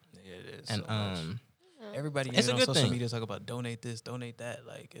around. Yeah, it is. And so much. Everybody it's even a on good social thing. media talk about donate this, donate that.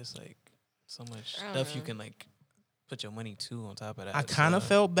 Like it's like so much I don't stuff you know. can like put your money to on top of that. I kind of so-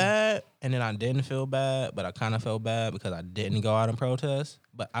 felt bad, and then I didn't feel bad, but I kind of felt bad because I didn't go out and protest.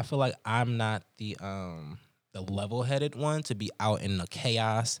 But I feel like I'm not the level-headed one to be out in the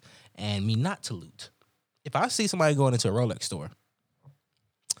chaos and me not to loot. If I see somebody going into a Rolex store,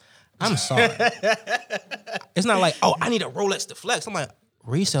 I'm sorry. It's not like, oh, I need a Rolex to flex. I'm like,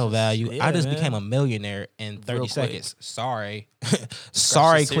 resale value. Yeah, I just man. became a millionaire in 30 Real quick. seconds. Sorry.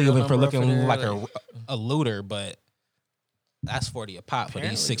 Sorry, the serial Cleveland, for number up looking there, like like- a looter, but that's 40 a pop for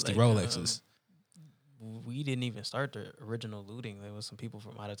these 60 Apparently, Rolexes. We didn't even start the original looting. There was some people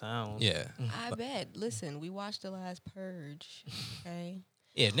from out of town. Yeah. I bet. Listen, we watched the last Purge. Okay.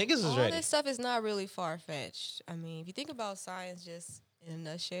 Yeah, niggas is All ready. this stuff is not really far fetched. I mean, if you think about science just in a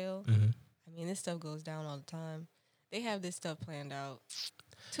nutshell, Mhm. I mean, this stuff goes down all the time. They have this stuff planned out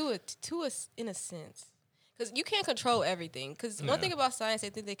in a sense. Because you can't control everything. Because one thing about science, they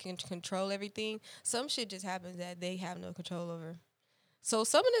think they can control everything. Some shit just happens that they have no control over. So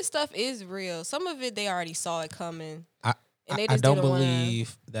some of this stuff is real. Some of it, they already saw it coming. And they I just don't didn't wanna-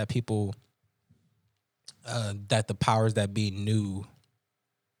 believe that people, that the powers that be knew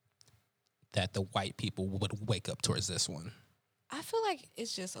that the white people would wake up towards this one. I feel like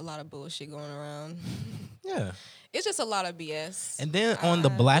it's just a lot of bullshit going around. Yeah. It's just a lot of BS. And then on the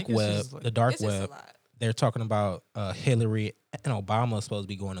I black think it's web, just like- the dark it's just a web, lot. they're talking about Hillary and Obama is supposed to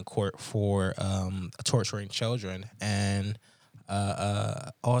be going to court for torturing children and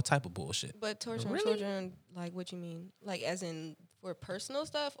all type of bullshit. But torturing Really? children, like what you mean? Like as in for personal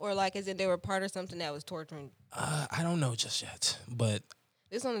stuff, or like as in they were part of something that was torturing? I don't know just yet, but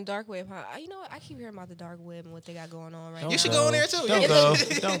This on the dark web, huh? You know what? I keep hearing about the dark web and what they got going on right now. you should go in there too. Don't Yeah. go.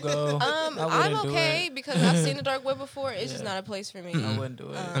 Don't go. I'm wouldn't do okay it. because I've seen the dark web before. It's just Yeah. not a place for me. I wouldn't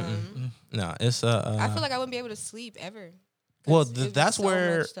do it. No, it's I feel like I wouldn't be able to sleep ever. 'Cause Well, it'd be that's so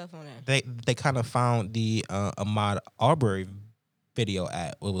where much stuff on there. they kind of found the Ahmaud Arbery video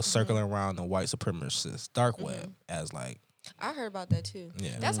at. It was Mm-hmm. circling around the white supremacist dark web as like, I heard about that too.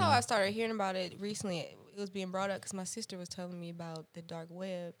 yeah. That's how I started hearing about it recently. It was being brought up because my sister was telling me about the dark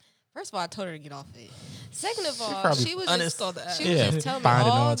web. First of all, I told her to get off it. Second of all, probably she was uninstalled the app. she was Yeah, just telling me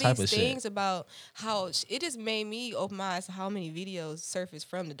finding all all type these of shit. things about how it just made me open my eyes to how many videos surface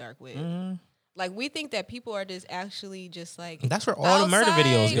from the dark web. Mm-hmm. Like we think that people are just actually just like That's where all the murder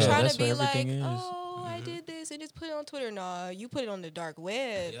videos outside go. trying That's to be where like, everything is. oh, I did this and just put it on Twitter. No, you put it on the dark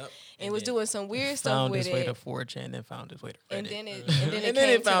web Yep. and was doing some weird stuff Found with his way to it. 4chan and found his way to Reddit. And then it And then came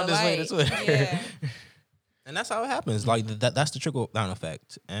it found to the its way to light. Twitter. Yeah. And that's how it happens. Like that's the trickle down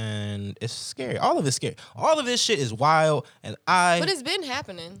effect, and it's scary. All of it's scary. All of this shit is wild, and But it's been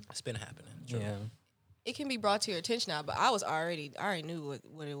happening. it's been happening. True. Yeah. It can be brought to your attention now, but I already knew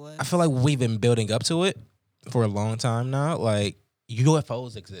what it was. I feel like we've been building up to it for a long time now. Like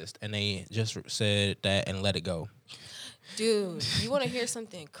UFOs exist, and they just said that and let it go. Dude, you want to hear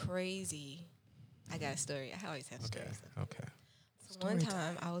something crazy? I got a story. I always have stories. Okay. So one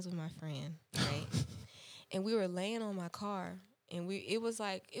time I was with my friend, right? And we were laying on my car, and it was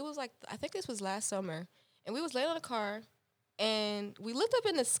like I think this was last summer, and we was laying on the car, and we looked up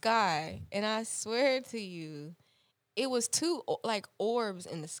in the sky, and I swear to you, it was two like orbs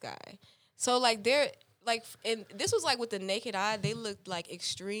in the sky. So like and this was like with the naked eye, they looked like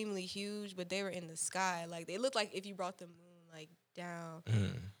extremely huge, but they were in the sky. Like they looked like if you brought the moon like down.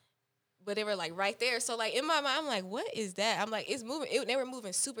 But they were like right there. So like in my mind, I'm like, what is that? I'm like, it's moving. They were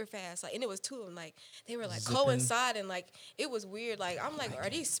moving super fast. Like, and it was two of them. Like they were like Zipping. coinciding. Like it was weird. Like I'm like,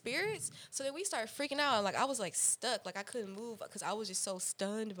 are these spirits? So then we started freaking out. And like I was like stuck. Like I couldn't move because I was just so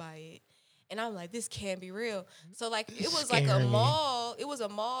stunned by it. And I'm like, this can't be real. So like it was like a Scary. mall. It was a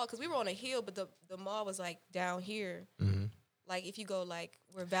mall because we were on a hill, but the mall was like down here. Like if you go like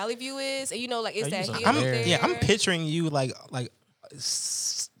where Valley View is, and you know like it's Oh, you that was hill up I'm there. there. yeah. I'm picturing you like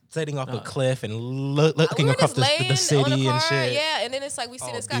setting off a cliff and looking we were across just laying the city on the car, and shit. yeah, and then it's like we see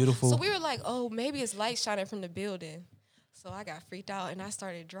Oh, the sky. beautiful. So we were like, oh, maybe it's light shining from the building. So I got freaked out and I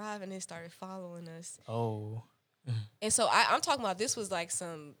started driving and it started following us. Oh. And so I'm talking about this was like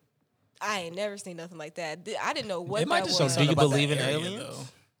some I ain't never seen nothing like that. I didn't know what It might that just was. show Do you something about believe that in area, aliens? though.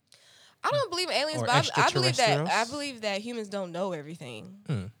 I don't believe in aliens, Or but I extraterrestrials? believe that humans don't know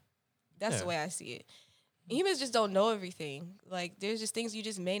everything. That's Yeah. the way I see it. Humans just don't know everything. Like there's just things you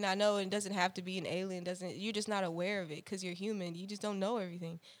just may not know, and it doesn't have to be an alien. You're just not aware of it because you're human. You just don't know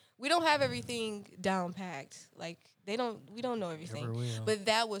everything. We don't have everything down packed. Like we don't know everything. Never will. But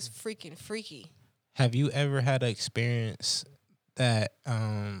that was freaking freaky. Have you ever had an experience that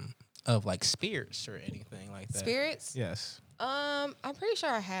of like spirits or anything like that? Spirits? Yes. I'm pretty sure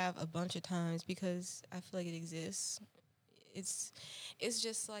I have a bunch of times because I feel like it exists. It's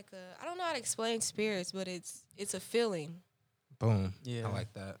just like I don't know how to explain spirits, but it's a feeling. Boom. Yeah. I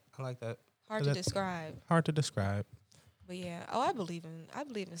like that. I like that. Hard to describe. Hard to describe. But yeah, I believe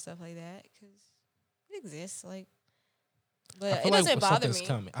in stuff like that because it exists. Like, I but feel it like doesn't bother something's me.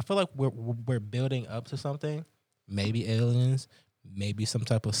 coming. I feel like we're building up to something. Maybe aliens. Maybe some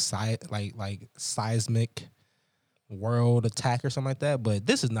type of like seismic world attack or something like that. But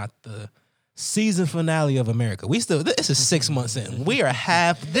this is not the season finale of America. This is 6 months in. We are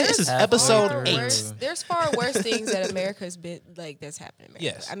this is halfway episode through. 8. There's far worse things that America's been like that's happened in America.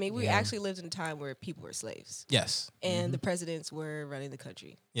 Yes. I mean we Yeah. actually lived in a time where people were slaves Yes. and the presidents were running the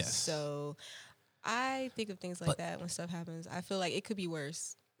country. Yes. So I think of things like But- that when stuff happens. I feel like it could be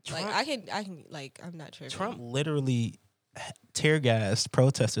worse. Trump- Like I can like I'm not tripping. Trump literally tear gassed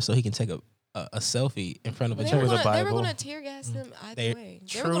protesters so he can take a selfie in front of a Well, church. they were going to tear gas them either They- way. They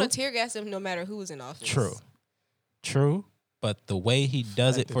true. were going to tear gas them no matter who was in office. True. But the way he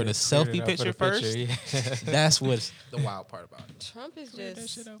does it for the selfie picture first, that's what's the wild part about it. Trump is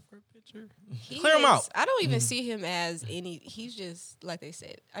just he Clear him is- out. I don't even see him as any. He's just like they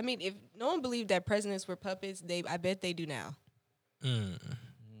said. I mean, if no one believed that presidents were puppets, I bet they do now.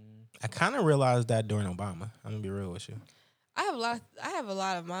 I kind of realized that during Obama. I'm gonna be real with you. I have a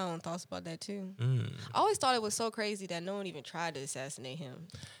lot of my own thoughts about that too. Mm. I always thought it was so crazy that no one even tried to assassinate him.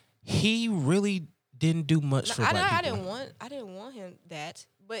 He really didn't do much for black people. I didn't want him that.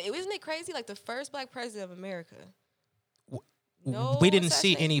 But isn't it crazy? Like the first black president of America. No we didn't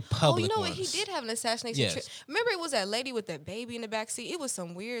see assassination. any public Oh, you know ones. what? He did have an assassination. Yes. Remember, it was that lady with that baby in the backseat. It was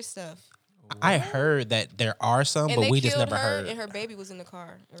some weird stuff. I heard that there are some, And but they we just killed never her, heard. and her baby was in the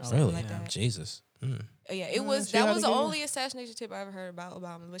car or something Really? like that. Jesus. Mm. Yeah, it was. she That gotta was the get- only assassination tip I ever heard about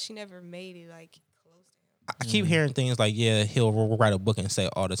Obama, but she never made it like close to him. I keep hearing things like, yeah, he'll write a book and say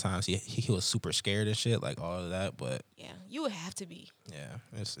all the times he was super scared and shit, like all of that. But Yeah, you would have to be yeah,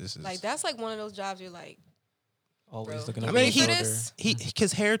 it's like that's like one of those jobs you're like, Always bro, looking you over mean, your ready he- for shoulder. this?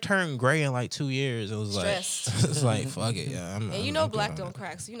 his hair turned gray in like 2 years. It was Stressed. like it's like fuck it, yeah. And you I'm know, good black on don't it.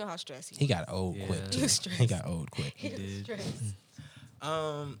 crack, so you know how stressed he He was. got old Yeah. quick. He Too. was stressed. He got old quick. He was did. stressed.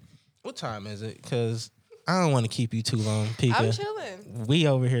 What time is it? Because I don't want to keep you too long, I'm Pika. chilling. We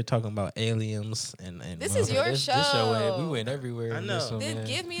over here talking about aliens and This is your This show. show, we went everywhere. I in know. This one, Then man.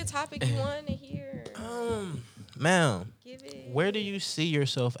 give me a topic you want to hear. ma'am. Give it. Where do you see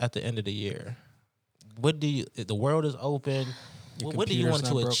yourself at the end of the year? What do you? The world is open. Your What do you want computer's to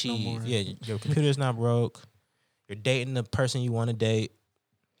not broke no achieve? more. Yeah, your computer's not broke. You're dating the person you want to date.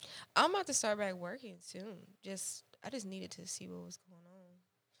 I'm about to start back working soon. I just needed to see what was going on.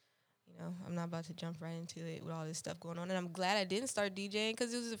 You know, I'm not about to jump right into it with all this stuff going on, and I'm glad I didn't start DJing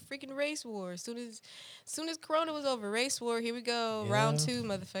because it was a freaking race war. As soon as Corona was over, race war. Here we go, round Yeah. 2,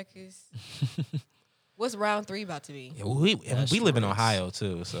 motherfuckers. What's round 3 about to be? Yeah, we That's live in race. Ohio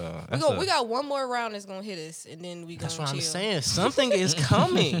too, so We got one more round that's gonna hit us, and then we that's gonna what chill. I'm saying. Something is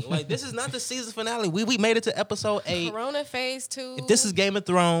coming. Like this is not the season finale. We made it to episode 8. Corona phase 2. If this is Game of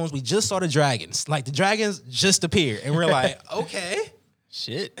Thrones, we just saw the dragons. Like the dragons just appeared, and we're like, okay,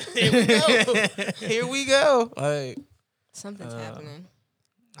 Shit. here we go. Here we go. Like something's happening.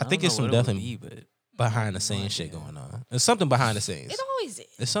 I think it's some definitely but behind the scenes shit going on. There's something behind the scenes. It always is.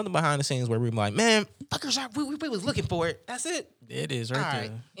 There's something behind the scenes where we're like, man, fuckers, we was looking for it. That's it. it is right All there.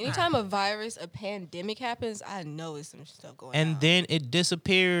 right. Anytime a virus, a pandemic happens, I know it's some stuff going on. And then it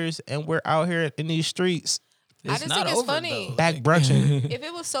disappears, and we're out here in these streets I just think it's funny. back brunching. If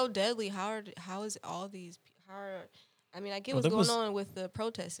it was so deadly, how is all these? I mean, I get Well, what's there going was- on with the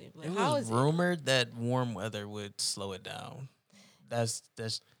protesting, but It how was is it? rumored that warm weather would slow it down. That's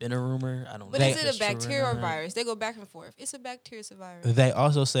been a rumor. I don't know. But if is it that's a true or bacteria or not. virus? They go back and forth. It's a bacteria, it's a virus. They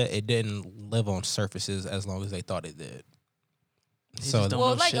also said it didn't live on surfaces as long as they thought it did. They So just don't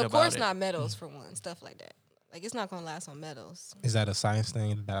Well, know like shit of about course it. not metals for one, stuff like that. Like it's not gonna last on metals. is that a science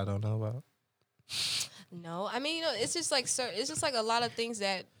thing that I don't know about? No, I mean, it's just like it's just like a lot of things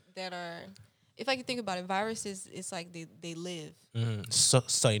that are. If I can think about it, viruses, it's like they live.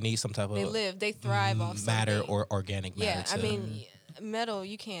 So you need some type of They live. They thrive off matter something. or organic matter. Yeah, I to- mean, metal.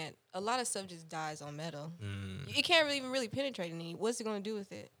 You can't. A lot of stuff just dies on metal. It can't really even really penetrate any. What's it going to do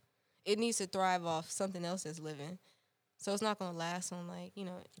with it? It needs to thrive off something else that's living. So it's not going to last on like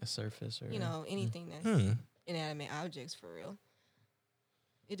A surface or anything that's inanimate objects for real.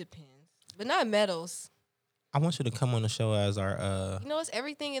 It depends, but not metals. I want you to come on the show as our You know, it's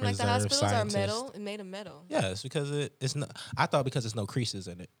everything in like the reserve hospitals scientist. are metal and made of metal. yes, because it's not. I thought because there's no creases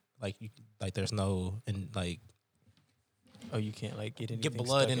in it, like there's no and like Oh, you can't like get get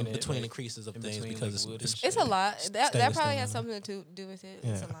blood in between the creases of in things between, because like, wood it's, and It's a lot. That stainless probably steel. has something to do with it.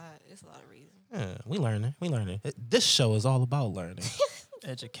 It's a Yeah. lot. It's a lot of reasons. yeah, we learning. This show is all about learning.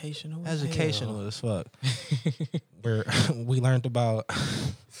 educational. as Educational hell. as fuck. We learned about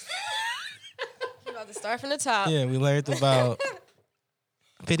We're about to start from the top. we learned about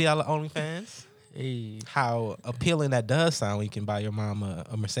 $50 OnlyFans. Hey, How appealing that does sound when you can buy your mom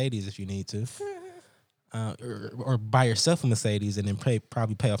a Mercedes if you need to. Or buy yourself a Mercedes and then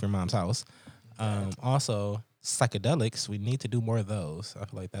probably pay off your mom's house. Also, psychedelics, we need to do more of those. I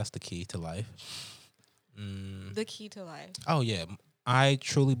feel like that's the key to life. The key to life. Oh, yeah. I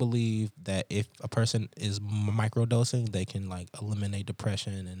truly believe that if a person is microdosing, they can like eliminate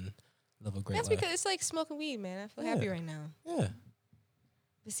depression and live a great That's life. because it's like smoking weed, man. I feel happy right now. Yeah.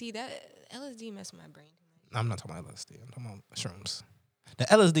 But see, that LSD messed with my brain too much. I'm not talking about LSD. I'm talking about shrooms. The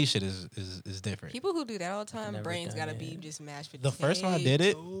LSD shit is different. People who do that all the time, Never brains done gotta it. be just mashed with The first time I did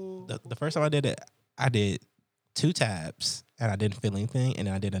it, the first time I did it, I did 2 tabs and I didn't feel anything, and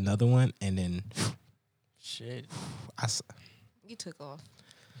then I did another one, and then shit. You took off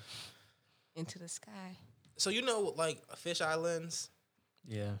into the sky. So you know, like fish islands,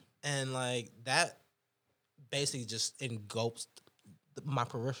 Yeah. and like that basically just engulfs my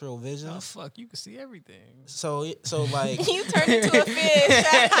peripheral vision. Oh fuck, you can see everything. So like You turned into a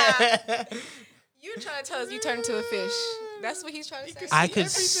fish. You're trying to tell us you turned into a fish. That's what he's trying to say. I could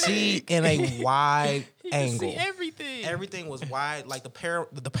see in a wide angle. See everything. Everything was wide, like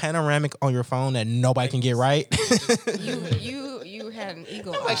the panoramic on your phone that nobody can get right. You had an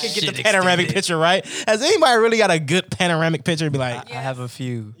eagle I eye. can get Shit the panoramic extended. picture right. Has anybody really got a good panoramic picture? To be like, I have a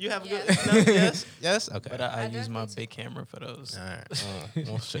few, you have a good. Yes. No, yes, yes. Okay. but I I use my definitely big camera for those. All right.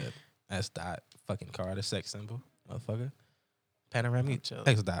 Well, shit. That's Dot. Fucking car. The sex symbol, motherfucker. Panoramic. chill.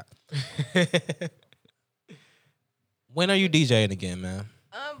 Thanks, Dot. When are you DJing again, man?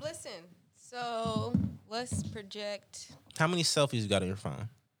 Listen. So let's project. How many selfies you got on your phone?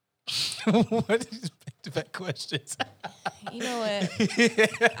 What is back-to-back questions? You know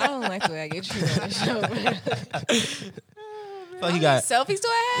what? I don't like the way I get you on the show. I feel like you How many got selfies do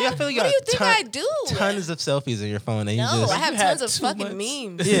I have? Yeah, I feel like you what do you got think I do? tons of selfies in your phone, and you No, just I have You had tons of 2 fucking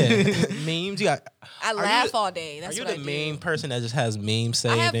months. memes. yeah memes. You got. I you laugh the- all day. Are That's you what the I meme do. person that just has memes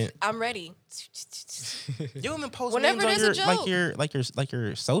I saved? have. I'm ready. You don't even post Whenever memes on there's a your joke. like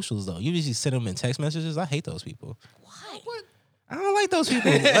your socials though. You usually send them in text messages. I hate those people. Why? I don't like those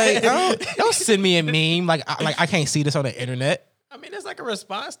people. Like, don't send me a meme. Like I can't see this on the internet. I mean, it's like a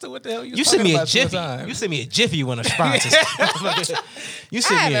response to what the hell You send me a about jiffy. time. You send me a jiffy when a response is. You I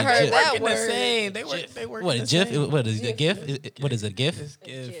send me a haven't heard GIF. that Working the word. same. They work. What in a the GIF? same. What is it? A GIF? What is it? A GIF? It's A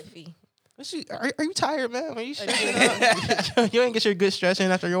GIF. jiffy. Are you tired, man? Are you stressing You ain't get your good stretch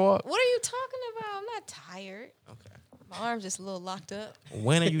in after your walk. What are you talking about? I'm not tired. Okay. My arm's just a little locked up.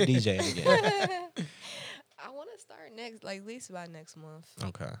 When are you DJing again? I want to start next, like at least by next month.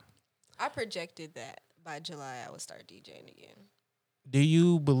 Okay. I projected that by July I would start DJing again. Do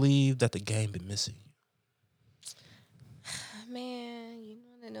you believe that the game been missing you? Man, you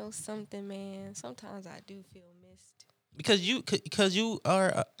want to know something, man? Sometimes I do feel missed. Because you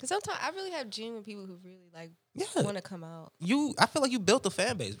are Cause sometimes I really have genuine people who really like yeah. want to come out. I feel like you built a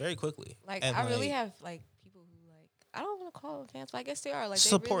fan base very quickly. Like And, I really have like people who like I don't want to call them fans, but I guess they are like they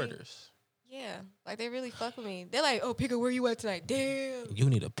really, supporters. yeah, like they really fuck with me. They're like, "Oh, Pika, where you at tonight?" Damn. You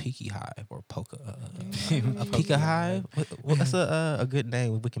need a Peaky Hive or Polka. A Pika Hive. What's a good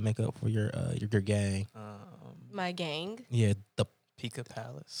name we can make up for your gang? My gang, Yeah, the Pika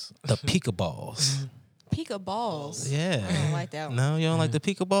Palace. Pika Balls. Pika balls. Yeah. I don't like that one. No, you don't like the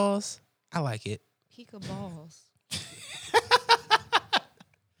Pika Balls? I like it. Pika balls.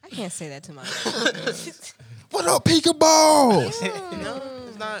 I can't say that to my. What up, Pika Balls?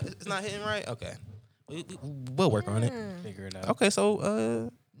 Mm. No, it's not hitting right. Okay, we'll work on it. Figure it out. Okay, so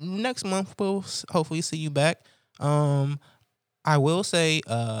next month we'll hopefully see you back. I will say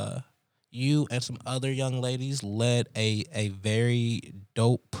you and some other young ladies led a very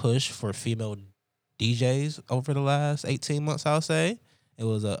dope push for female DJs over the last 18 months. I'll say it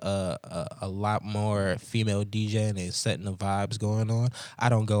was a lot more female DJing and setting the vibes going on. I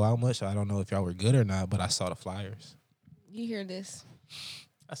don't go out much, so I don't know if y'all were good or not, but I saw the flyers. You hear this?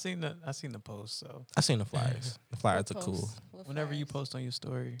 I seen the post. So I seen the flyers. The flyers What are cool. post? What whenever you flyers? post on your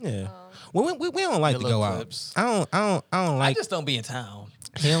story, Yeah. Um, We don't like Your to little go out. clips. I don't I like. just don't be in town.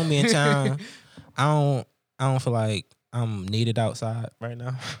 He don't be in town. I don't feel like I'm needed outside right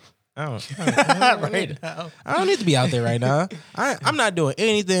now. I don't Right now. I don't need to be out there right now. I'm not doing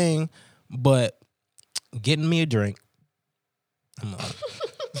anything but getting me a drink.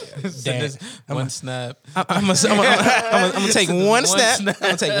 Send this one snap. I'm gonna take one snap. I'm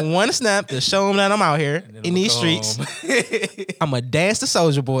gonna take one snap to show them that I'm out here And then in I'ma these go streets. home. I'm gonna dance the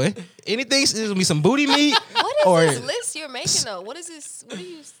Soldier Boy. Anything, there's gonna be some booty meat. What is Or- this list you're making though? What is this? What do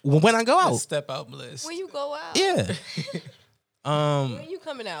you? When I go The out. step out list. When you go out? Yeah. When you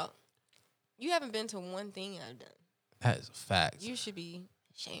coming out? You haven't been to one thing I've done. That is a fact. You should be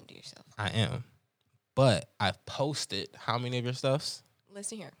ashamed of yourself. I am. But I've posted how many of your stuffs?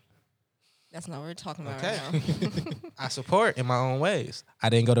 Listen here. That's not what we're talking about Okay. right now. I support in my own ways. I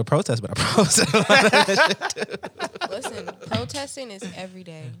didn't go to protest, but I posted. Listen, protesting is every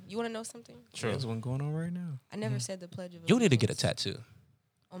day. You want to know something? True. There's one going on right now. I never said the Pledge of You need to get a Allegiance tattoo.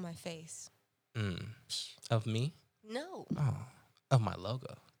 on my face. Of me? No. Oh. Of my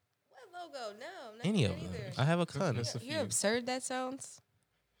logo. What logo? No. Not Any that of them. either. I have a ton. That's a You're few. absurd that sounds.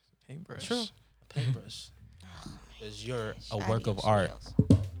 Paintbrush. True. Paintbrush. Because you're a I work need of shit art. else.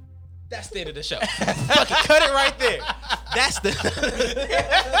 That's the end of the show. Fucking cut it right there. That's the.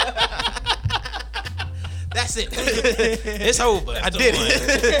 That's it. It's over. I did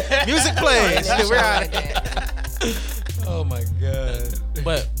it. Music plays. We're out of here. Oh my god.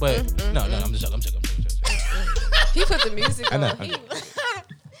 But no, I'm just joking. He put the music I know, on. I know.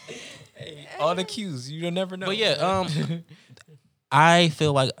 Hey, all the cues. You don't never know. But yeah, I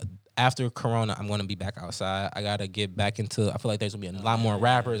feel like after Corona, I'm gonna be back outside. I gotta get back into. I feel like there's gonna be a lot more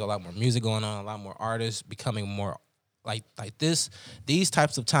rappers, a lot more music going on, a lot more artists becoming more like these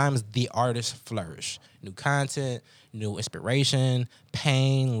types of times, the artists flourish. New content, new inspiration,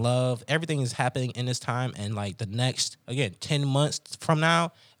 pain, love, everything is happening in this time. And like the next, again, 10 months from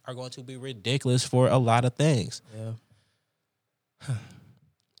now are going to be ridiculous for a lot of things. Yeah.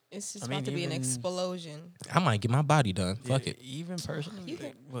 It's just about to be an explosion. I might get my body done. Fuck it. Even personally,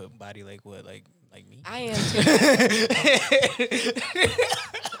 like, what body, like what, like me? I am too.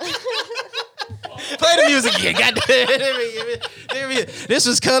 Play the music again. Goddamn. This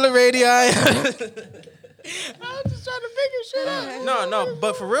was Color Radio. I'm just trying to figure shit out. No,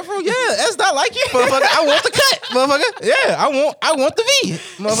 but for real, yeah, that's not like you, motherfucker. I want the cut, motherfucker. Yeah, I want the V,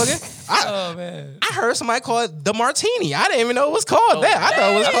 motherfucker. Oh man, I heard somebody call it the martini. I didn't even know it was called that. I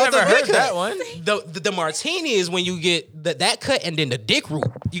thought it was called never the heard V that cut. one. The martini is when you get that cut and then the dick root.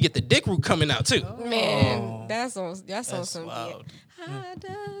 You get the dick root coming out too. Man, that's on some wild. How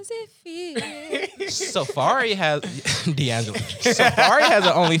does it feel? Safari has D'Angelo. Safari has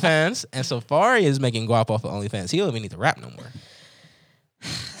an OnlyFans, and Safari is making guap off of OnlyFans. He don't even need to rap no more.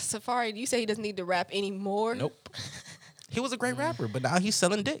 Safari, do you say he doesn't need to rap anymore? Nope. He was a great rapper, but now he's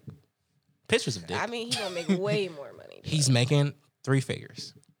selling dick. Pictures of dick. I mean, he's gonna make way more money. He's making 3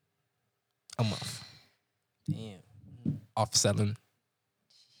 figures a month Damn. off selling.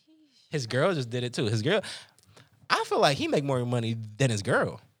 His girl just did it too. His girl, I feel like he make more money than his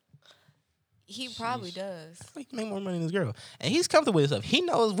girl. He probably does. He make more money than his girl, and he's comfortable with himself. He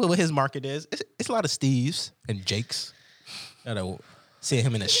knows what his market is. It's a lot of Steves and Jakes that'll see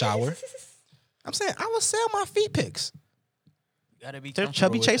him in the shower. I'm saying I will sell my feet pics. Gotta be. There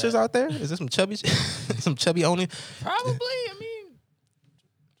chubby chasers out there? Is there some chubby, some chubby only? Probably. I mean,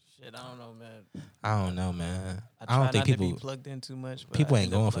 shit. I don't know, man. I don't know, man. I try don't think not to people be plugged in too much. But people I ain't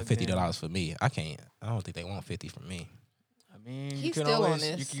end up going for plugged in. $50 for me. I can't. I don't think they want 50 from me. I mean, He's you can still on always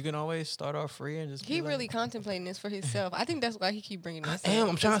this. you can always start off free and just. He be like, really contemplating this for himself. I think that's why he keep bringing this. Damn, up,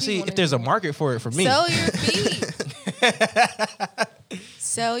 I'm trying to 'cause he see wanna if there's a do it. market for it for me. Sell your feet.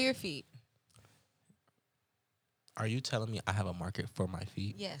 Sell your feet. Are you telling me I have a market for my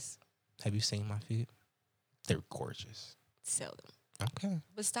feet? Yes. Have you seen my feet? They're gorgeous. Sell them. Okay.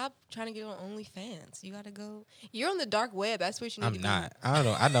 But stop trying to get on OnlyFans. You gotta go. You're on the dark web. That's what you need to I'm be. not. I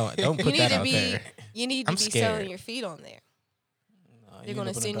don't You put need that to out be. there. You need to I'm be scared. selling your feet on there. "Nah, They're you gonna end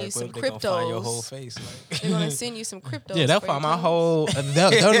up on the send you dark some web, they gonna find your cryptos. whole face. Like. They're gonna send you some cryptos. Yeah, they'll for your find my toes. whole.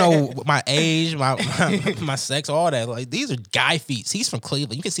 They'll know my age, my sex, all that. Like these are guy feet. He's from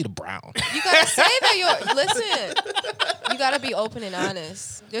Cleveland. You can see the brown. You gotta say that you're. Listen. You gotta be open and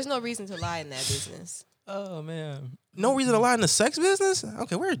honest. There's no reason to lie in that business. Oh man. No reason to lie in the sex business.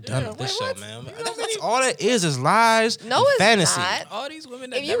 Okay, we're done Yeah, with this wait, show, what? man. You know That's all that is lies. No, and it's fantasy. not. All these women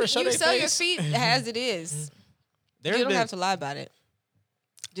that If never you show their sell your face. feet as it is, There's you don't been- have to lie about it.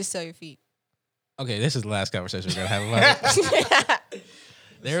 Just sell your feet. Okay, this is the last conversation we're gonna have about it.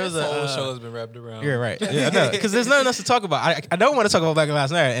 There was The whole a show has been wrapped around. You're right. Yeah, no, because there's nothing else to talk about. I don't want to talk about Black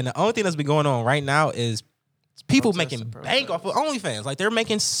Lives Matter, and the only thing that's been going on right now is people Protest making and bank off of OnlyFans. Like they're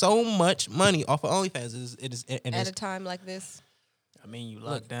making so much money off of OnlyFans. And At it's, a time like this, I mean, you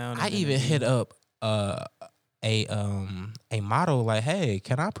lock down. I and then even it- hit up a model like, hey,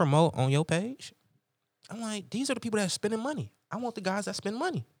 can I promote on your page? I'm like, these are the people that are spending money. I want the guys that spend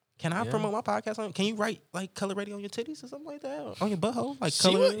money. Can I Yeah. promote my podcast on? Can you write like Color Radio on your titties or something like that, or on your butthole? Like She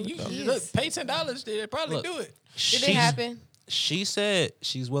Color would, Radio? you look, pay $10. They'd probably Look. do it. did She's- it happen? She said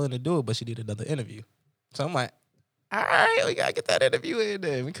she's willing to do it, but she did another interview. So I'm like, all right, we gotta get that interview in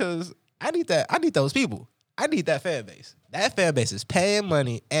there because I need that. I need those people. I need that fan base. That fan base is paying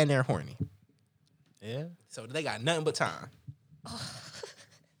money and they're horny. Yeah. So they got nothing but time.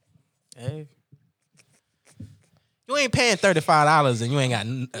 Hey. You ain't paying $35 and you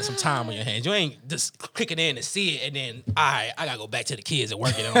ain't got some time on your hands. You ain't just clicking in to see it and then, all right, I gotta go back to the kids and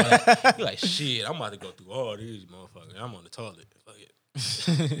work it and all that. You're like, shit, I'm about to go through all these motherfuckers. I'm on the toilet. Fuck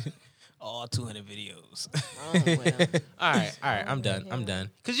it. All 200 videos. Oh, well. All right, I'm done. I'm done.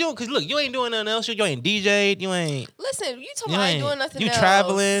 Cause look, you ain't doing nothing else. You ain't DJ'd. You ain't. Listen, you told me You I ain't ain't- doing nothing you else.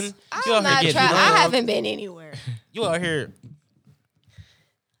 traveling. You out here I'm not getting traveling. I love. haven't been anywhere. You out here.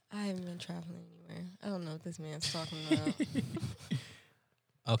 I haven't been traveling anywhere. I don't know what this man's talking about.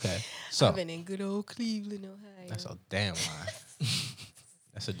 Okay, so I've been in good old Cleveland, Ohio. that's a damn lie.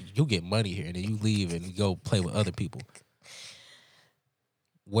 That's a you get money here and then you leave and you go play with other people.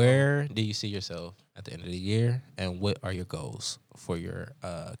 Where do you see yourself at the end of the year, and what are your goals for your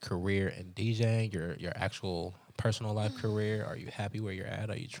career in DJing, your actual personal life career? Are you happy where you're at?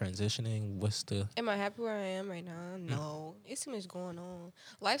 Are you transitioning? What's the Am I happy where I am right now? No. It's too much going on.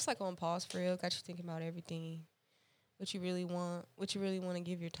 Life's like on pause for real. Got you thinking about everything. what you really want, what you really want to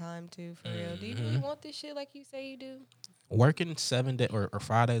give your time to for real. Do you really want this shit like you say you do? Working 7 days or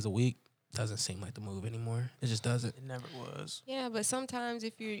 5 days a week doesn't seem like the move anymore. It just doesn't. It never was. Yeah, but sometimes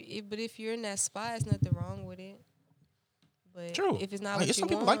if you're in that spot, it's nothing wrong with it. But True. if it's not Like, what you some want,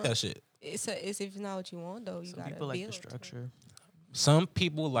 people like that shit. It's if it's not what you want though, you Some gotta people like the build to it. structure. Some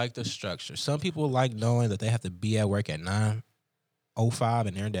people like the structure. Some people like knowing that they have to be at work at 9:05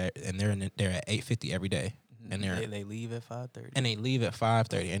 and they're there at 8:50 every day. And they leave at 5:30. And they leave at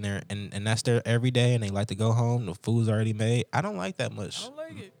 5:30 and that's their every day, and they like to go home. The food's already made. I don't like that much. I don't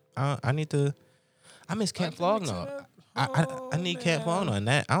like it. I miss Camp Flogno. I need Camp man. Flogno, and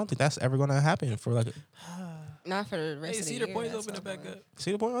that I don't think that's ever gonna happen for like. Not for the rest Hey, of the Cedar year. Point's that's opening not back fun. up.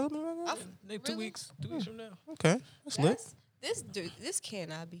 See the point? Like 2 Really? weeks. 2 weeks from now. Okay, that's lit. This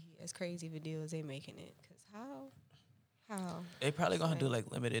cannot be as crazy of a deal as they making it. Cause how? They probably gonna Like- do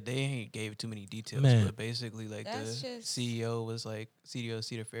like limited. They ain't gave too many details, Man. but basically like That's the just- CEO was like, CDO of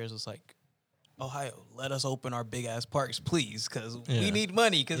Cedar Fairs was like, Ohio, let us open our big ass parks, please, because Yeah. we need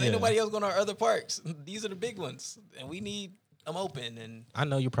money, because Yeah. ain't nobody else going to our other parks. These are the big ones, and we need them open. And I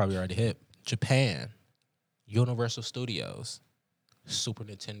know you're probably already hip. Japan, Universal Studios, Super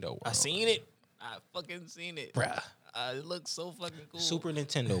Nintendo World. I seen it. I fucking seen it. Bruh. It looks so fucking cool. Super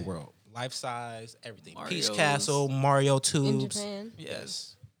Nintendo World, life size, everything. Peach Mario's. Castle, Mario In Tubes. Japan,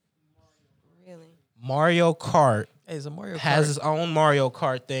 Yes. really? Mario Kart Hey, it's a Mario has Kart. its own Mario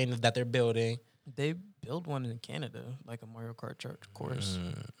Kart thing that they're building. They built one in Canada, like a Mario Kart church course.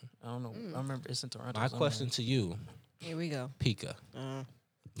 I don't know. I remember it's in Toronto. My somewhere. question to you, Here we go. Pika,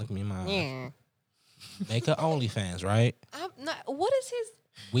 look me in my eye. Yeah. Make a OnlyFans, right? I'm not. What is his?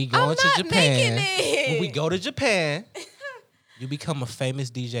 We I'm going to not Japan. making it. When we go to Japan, you become a famous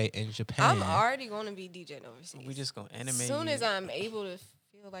DJ in Japan. I'm already going to be DJing overseas. We just gonna animate. as soon you. as I'm able to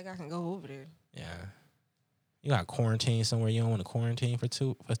feel like I can go over there. Yeah. You got quarantine somewhere you don't want to quarantine for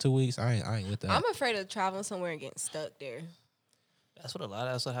 2 weeks. I ain't with that. I'm afraid of traveling somewhere and getting stuck there. That's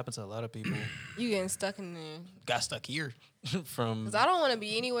what happens to a lot of people. You getting stuck in there. Got stuck here from. Cause I don't want to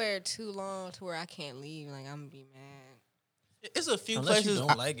be anywhere too long to where I can't leave. Like I'm gonna be mad. It's a few Unless places you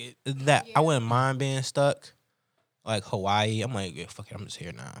don't like it. that Yeah. I wouldn't mind being stuck. Like Hawaii. I'm like, yeah, fuck it, I'm just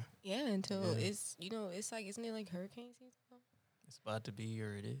here now. Yeah, until it's it's like isn't it like hurricane season? It's about to be,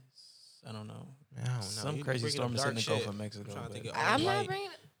 or it is. I don't know. I don't know. Some You crazy bringing up storm is dark in the Gulf shit. of Mexico. I'm trying to but think of I'm not like, bringing.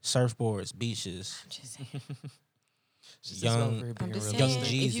 surfboards, beaches. I'm just saying. it's young- over here I'm being just Young saying.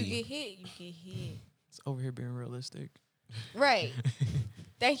 realistic. If you Jeezy. get hit, you get hit. It's over here being realistic. Right.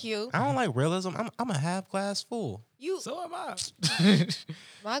 Thank you. I don't like realism. I'm a half glass full. You. So am I.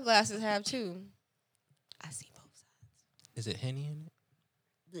 My glasses have too. I see both sides. Is it Henny in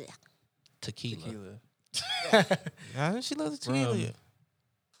it? Blech. Tequila. Tequila. Nah, she loves tequila. Rum.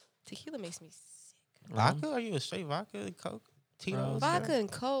 Tequila makes me sick. Vodka? Are you a straight vodka and Coke? Tito's? Vodka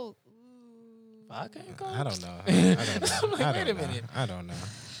and Coke. Ooh. Vodka and Coke? I don't know. I don't know. I'm like, I wait don't a know. minute. I don't know.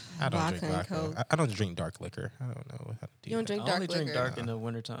 I don't Vodka drink and vodka. Coke. I don't drink dark liquor. I don't know how to do You don't that. drink I dark only drink liquor. dark in the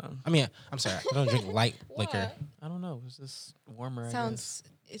wintertime. I mean, I'm sorry. I don't drink light liquor. I don't know. It's just warmer, Sounds.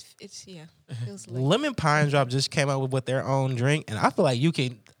 It's yeah. Feels like Lemon Pine Drop just came out with their own drink, and I feel like you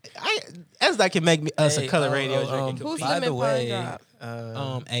can. As that can make me us a color radio drink. It could Who's be, by the Lemon Pine way,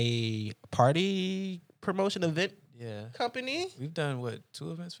 Drop? a party promotion event yeah, company. we've done what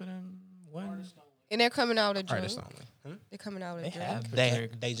 2 events for them. One. and they're coming out with a drink. Artist only. They're coming out with They a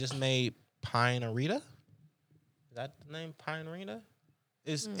drink. have. They just made Pine Arita. Is that the name? Pine Arita?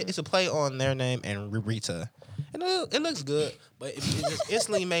 It's a play on their name and Rita. And it looks good, but it just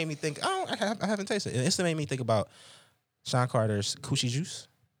instantly made me think. I haven't tasted it. It instantly made me think about Sean Carter's Coochie Juice.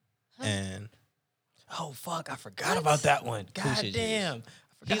 And Oh fuck! I forgot about that one. God Coochie damn! I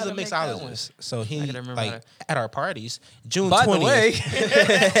forgot he's how a to make that one. mixologist. So he gotta remember how like at our parties, June By the 20th. way,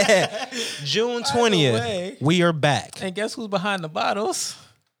 June By the 20th, way. we are back. and guess who's behind the bottles?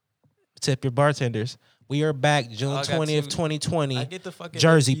 Tip your bartenders. We are back June Oh, I got 20th, two. 2020. I get the fucking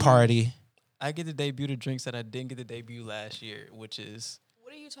Jersey debut. party. I get to debut the drinks that I didn't get to debut last year, which is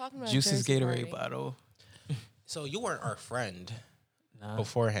What are you talking about? Juice's Jersey Gatorade party? bottle. So you weren't our friend Nah.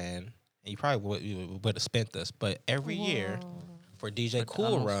 beforehand, and you probably would have spent this. But every year Whoa. for DJ For Cool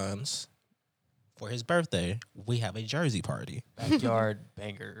Donald's. Runs, for his birthday, we have a jersey party, Backyard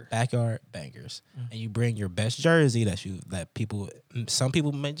banger. backyard bangers, and you bring your best jersey that people. Some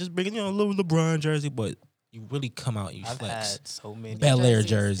people may just bring a little LeBron jersey, but you really come out, you I've flex. had so many. Bel Air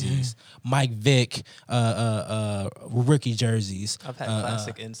jerseys. jerseys, Mike Vick, rookie jerseys. I've had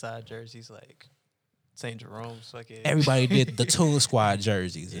classic inside jerseys like St. Jerome's. Fucking Everybody did the Toon Squad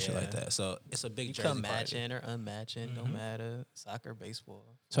jerseys and shit like Yeah. that. So it's a big you jersey come party. matching or unmatching, no matter. Soccer, baseball.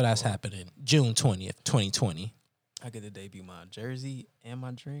 So that's football. happening June 20th, 2020. I get to debut my jersey and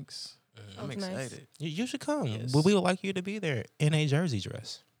my drinks. I'm That's nice. excited. You should come. Yes. We would like you to be there in a jersey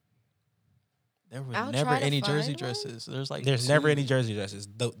dress. There were I'll never try to any find jersey one. dresses. There's never any jersey dresses.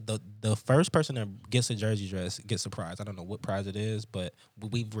 The first person that gets a jersey dress gets a prize. I don't know what prize it is, but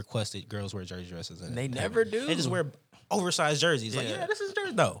we've requested girls wear jersey dresses. And they never do. They just wear oversized jerseys. Like, Yeah. yeah, this is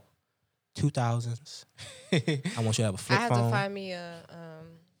jersey. No. 2000s. I want you to have a I flip have phone. to find me a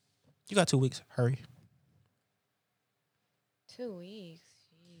You got 2 weeks. Hurry. 2 weeks.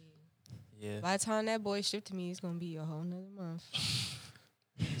 Gee. Yeah. By the time that boy shipped to me, it's gonna be a whole nother month.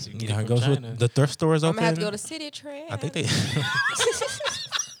 So You get know, it it from goes China. with the thrift stores I'm open. gonna have to go to City Trend. I think they.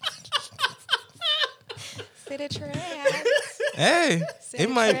 City Trend. Hey, City it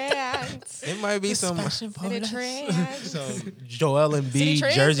might. Trend. It might be some City Trend. some Joel and City B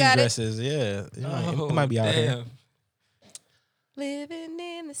Trends jersey got it. dresses. Yeah, it might be out here. Living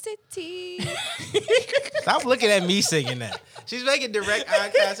in the city. Stop looking at me singing that. She's making direct eye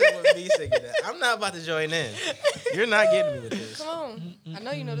contact with me singing that. I'm not about to join in. You're not getting me with this. Come on. I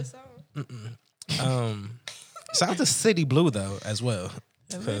know you know the song. Shout out to City Blue though as well.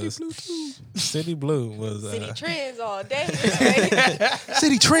 Lady 'Cause Blue too. City Blue was City Trends all day. Right?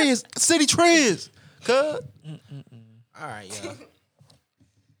 City Trends. City Trends. Cuz. All right, y'all.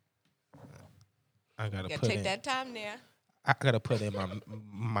 I gotta Gotta put take in. that time there. I gotta put in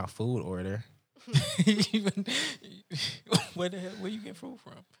my food order. Even where the hell? Where you get food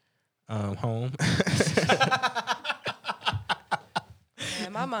from? Home.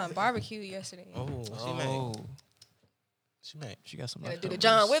 Man, my mom barbecued yesterday. Oh, she made. She got some. Gotta do the leftovers.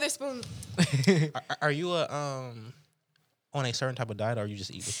 John Witherspoon. Are you on a certain type of diet, or you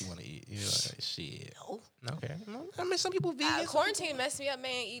just eat what you want to eat? You're like, shit. No. Okay. I mean, some people vegan. Quarantine messed me up,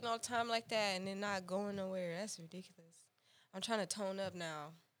 man. Eating all the time like that and then not going nowhere. That's ridiculous. I'm trying to tone up now.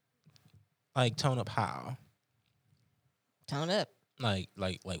 Like tone up how? Tone up. Like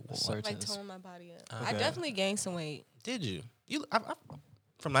what? Search. Like Churches. tone my body up. I Okay. definitely gained some weight. Did you?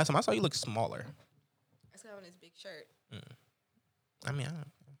 From last time I saw you look smaller. That's got on this big shirt. I mean,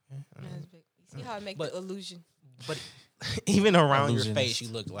 That's big. You see how I make But- the illusion? but even around your Illusionist. face,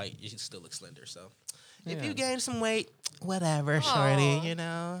 you still look slender. So if Yeah. you gain some weight, whatever, Aw. shorty, you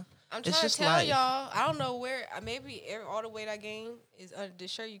know. I'm It's trying to just tell life. y'all. I don't know where. Maybe all the weight I gained is under the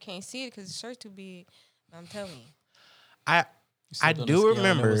shirt. You can't see it because the shirt's too big. I'm telling you. I You stepped on the do scale and it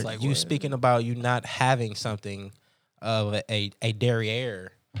remember was like, you what? speaking about you not having something of a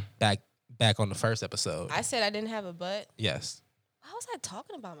derriere back on the first episode. I said I didn't have a butt. Yes, Why was I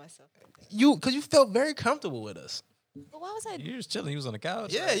talking about myself like that? because you felt very comfortable with us. But why was I? You was chilling. You was on the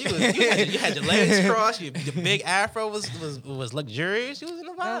couch. Yeah, you had your legs crossed. Your big afro was luxurious. You was in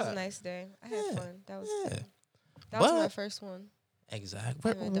the vibe. That was a nice day. I had Yeah. fun. That was Yeah. fun. That was my But- first one.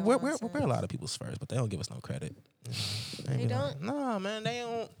 Exactly. Yeah, that We're nonsense. a lot of people's first, but they don't give us no credit. They don't? No, man, they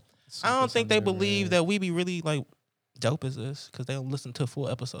don't. I don't think they believe that we be really like dope as this because they don't listen to full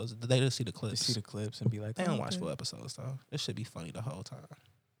episodes. They just see the They clips. see the clips and be like, They "Oh, don't watch okay." full episodes though. This should be funny the whole time.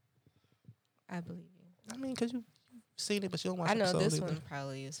 I believe you. I mean, because you've seen it, but you don't watch I know episodes this either. one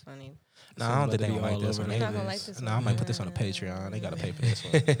probably is funny. No, I don't think they Somebody gonna like all this over one. They're not either. gonna like this No, I one. might put this on a Patreon. They gotta pay for this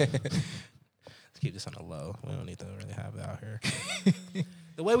one. Let's keep this on the low. We don't need to really have it out here.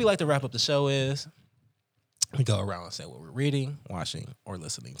 The way we like to wrap up the show is we go around and say what we're reading, watching, or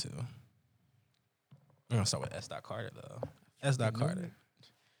listening to. I'm gonna start with S. Carter though. S. Carter.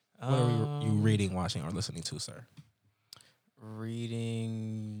 What are you reading, watching, or listening to, sir?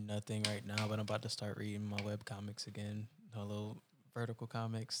 Reading nothing right now, but I'm about to start reading my web comics again. Hello, Vertical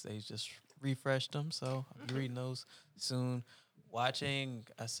Comics. They just refreshed them, so I'll be reading those soon. Watching,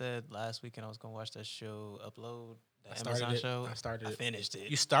 I said last weekend I was gonna watch that show, Upload, the Amazon show. I started I it. finished it.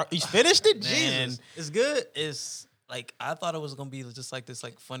 You finished it? Man. Jesus. It's good. It's like I thought it was gonna be just like this,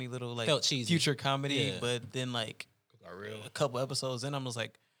 like funny little like Felt cheesy. future comedy, Yeah. but then like a couple episodes in, I'm just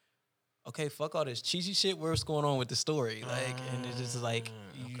like, okay, fuck all this cheesy shit. What's going on with the story? Like, and it's just like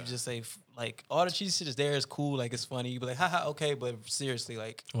you just say like all the cheesy shit is there. It's cool. Like it's funny. You be like, haha, okay, but seriously,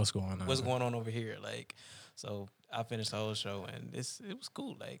 like What's going on? what's going on over here? Like, so I finished the whole show and it was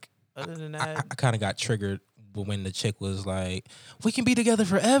cool. Like other than that, I kind of got triggered when the chick was like, "We can be together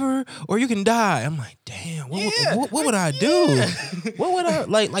forever, or you can die." I'm like, "Damn, what would I do? What would I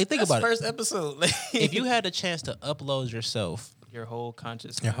like? Think that's about first episode. Like, it. If you had the chance to upload yourself, your whole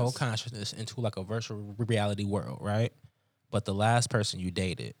consciousness, into like a virtual reality world, right? But the last person you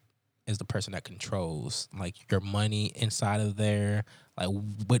dated is the person that controls like your money inside of there, like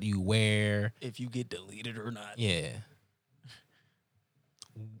what you wear, if you get deleted or not. yeah.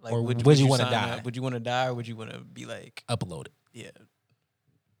 Like, Or would you wanna sign die? up? Would you want to die, or would you want to be like, Upload it. yeah?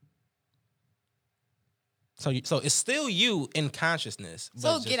 So it's still you in consciousness. But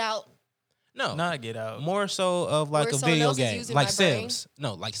So just, Get Out. No, Not Get Out. more so of like Where a someone video else is game, using like my brain? Sims.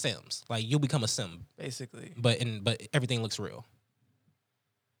 No, like Sims. Like you become a Sim, Basically, but everything looks real.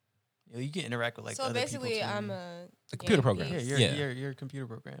 you can interact with like So other basically, people too. I'm A computer game program. piece. Yeah, Yeah. you're a computer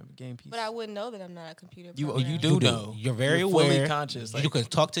program, game piece. But I wouldn't know that I'm not a computer. You program. do know. You're very You're aware. fully conscious. you Like, can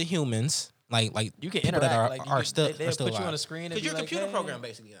talk to humans. Like you can people interact. that like, are still they are still put you on alive. a screen and Because be you're a like, computer hey. program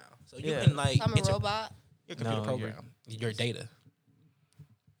basically now. So you Yeah. can like So I'm a robot. You're a computer No, you're- program. Your data.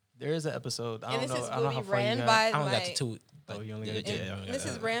 There is an episode. I And don't this know. is I don't know movie how far you ran got. by I only got to like. 2. Oh, you only yeah, got- yeah, yeah. I only got This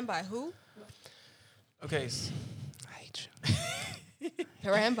is that. ran by who? Okay, I hate you.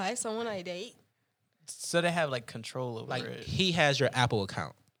 Ran by someone I date. so they have like control over Like it. he has your Apple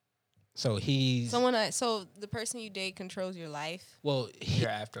account, so he's So the person you date controls your life. well. Your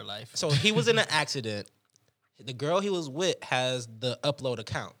afterlife. So he was in an accident. The girl he was with has the upload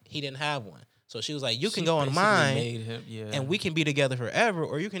account. He didn't have one, so she was like, "You can She go on basically mine, made him, yeah. and we can be together forever,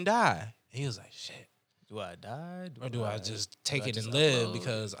 or you can die." And he was like, "Shit." Do I die? Or do I just take I it just and live upload?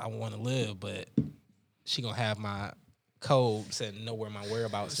 because I want to live, but she gonna have my codes and know where my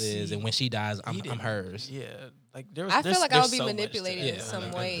whereabouts is, See, and when she dies, He I'm didn't- hers. Yeah, like there was. I feel like I there's would be so much to manipulated that. in Yeah, some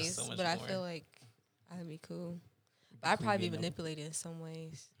there's ways, so much but I more. feel like I'd be cool. But I'd probably be being a- manipulated in some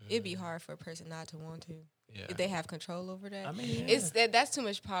ways. It'd be hard for a person not to want to Yeah, if they have control over that. I mean, It's that's too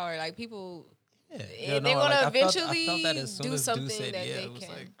much power. Like people, yeah. Yeah, they no, want like, to I felt eventually that as soon do as Dude something said, that yeah, they it was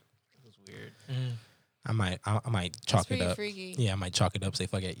can. like it was weird. I might That's chalk it pretty up. freaky. Yeah, I might chalk it up. Say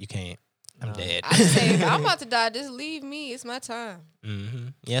fuck it, you can't. I'm No. dead. I say if I'm about to die, just leave me. It's my time. Mm-hmm.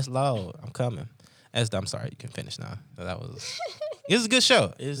 Yes, Lord, I'm coming. I'm sorry, you can finish now. That was. It was a good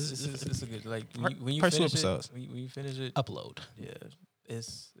show. It's a good like when you First two finish episodes. it. When you finish it, Upload. yeah,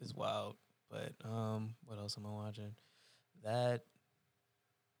 it's wild. But what else am I watching? That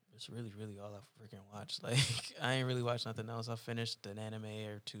it's really all I freaking watched. Like I ain't really watched nothing else. I finished an anime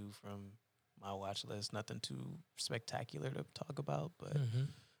or two from my watch list. Nothing too spectacular to talk about, but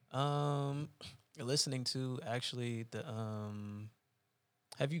listening to actually the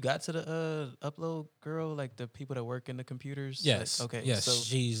have you got to the upload girl, like the people that work in the computers? Yes. Like, okay. Yes. So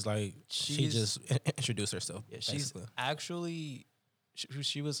she's like she she's- just introduced herself. yeah, she's basically. actually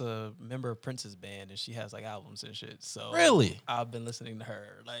she was a member of Prince's band and she has like albums and shit. So Really? I've been listening to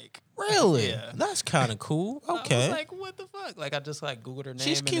her. Like Really? Yeah. That's kind of cool. I Okay. was like, what the fuck? Like I just like Googled her name.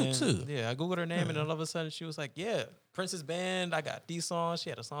 She's and cute, then- too. Yeah, I Googled her name and then all of a sudden she was like, yeah, Prince's band. I got these songs. She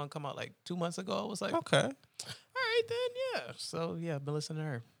had a song come out like 2 months ago. I was like, Okay. all right then, yeah. So yeah, I've been listening to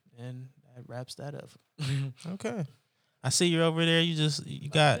her. And that wraps that up. Okay. I see you're over there. You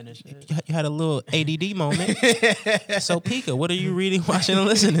got finish it. you had a little ADD moment. So Pika, what are you reading, watching, and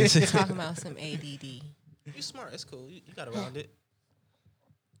listening to? Talking about some ADD. You smart. It's cool. You got around it.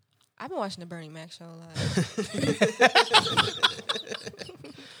 I've been watching the Bernie Mac show a lot.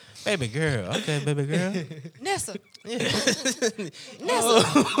 Baby girl. Okay, baby girl. Nessa, Look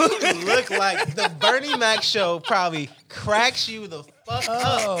like the Bernie Mac show probably cracks you the fuck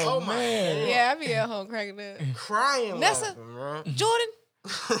up. Oh my man. yeah, I be at home cracking up. crying. Nessa. laughing, bro. Jordan,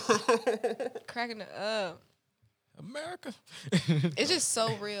 cracking it up. America. It's just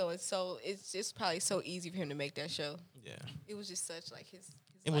so real. It's just probably so easy for him to make that show. Yeah. It was just such like his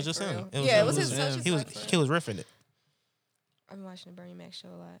It was life just for him. real. It Yeah, it him. was his him. such his He was life for he real. was riffing it. I've been watching the Bernie Mac show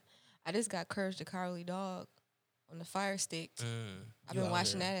a lot. I just got Courage the Cowardly Dog on the Fire Stick. I've been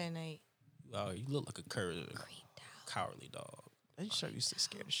watching that at night. You look like a Creeped out. cowardly dog. That show used to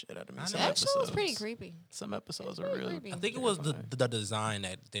scare the shit out of me. I Some know. That show was episodes. pretty creepy. Some episodes Pretty are real. creepy. I think it was the design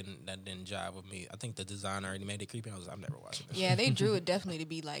that didn't jive with me. I think the design already made it creepy. I'm never watching this. Yeah, they drew it definitely to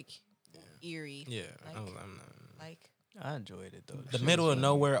be like eerie. Yeah. Like- I'm not. Like I enjoyed it though. The Shit middle was of funny.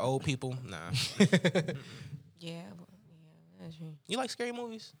 nowhere old people. Nah. yeah, that's true. You like scary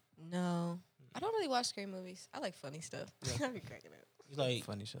movies? No, I don't really watch scary movies. I like funny stuff. I be cracking up. You like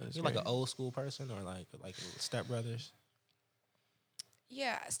Funny shows. you like an old school person or like Step Brothers,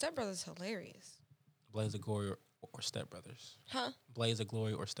 Yeah, Step Brothers hilarious. Blaze of Glory or Step Brothers, Huh? Blaze of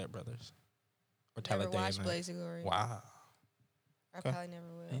Glory or Step Brothers, or Never Talladega watched Nights? Blaze of Glory. Wow. I Okay. probably never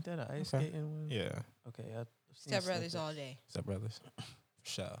will. Ain't that an ice Okay. skating one? Yeah. Okay. I've seen Step Brothers snippets. all day. Step Brothers. For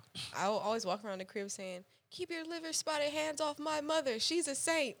sure. I will always walk around the crib saying, "Keep your liver spotted hands off my mother. She's a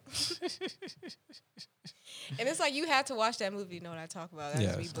saint." And it's like you have to watch that movie to know what I talk about. That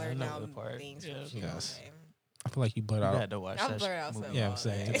Yes, be I blurring know out the part. things. Yeah. from shit Yes. all day. I feel like you blurt You out. had to watch I'll that blur out movie. something Yeah, I'm all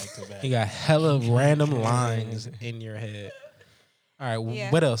saying. day. You got hella random lines in your head. All right.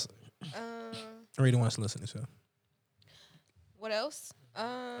 Yeah. What else? Um, Reading wants to listen to. what else?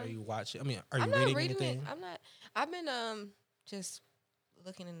 Are you watching? I mean, are you I'm not reading reading anything? it. I'm not. I've been just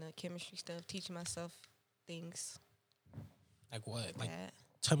looking into chemistry stuff, teaching myself things. Like what? Like that.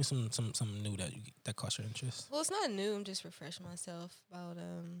 tell me some new that caught your interest. Well, it's not new. I'm just refreshing myself about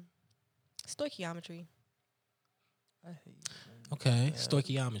stoichiometry. I hate Okay,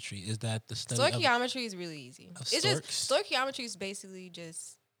 stoichiometry, is that the study of Stoichiometry is really easy. of It's just storks? stoichiometry is basically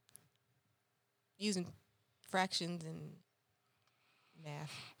just using fractions and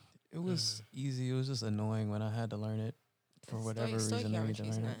math. It was easy. It was just annoying when I had to learn it for whatever reason. I need to Stoichiometry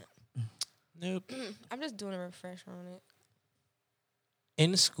is learn not. it. Nope. I'm just doing a refresher on it.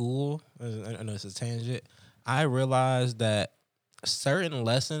 In school, I know it's a tangent. I realized that certain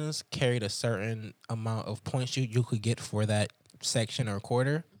lessons carried a certain amount of points you could get for that section or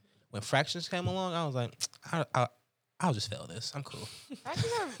quarter. When fractions came along, I was like, I'll just fail this. I'm cool.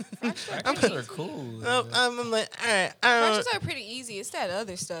 Fractions are cool. I'm like, all right. I don't, fractions are pretty easy. It's that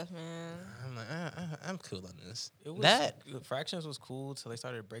other stuff, man. I'm like, I'm cool on this. It was, That fractions was cool till they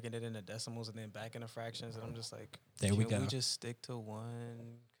started breaking it into decimals and then back into fractions, and I'm just like, there we can go. we just stick to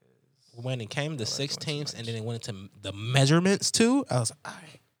one? 'Cause When it came to I like doing too 16ths and much. then it went into the measurements too, I was like, all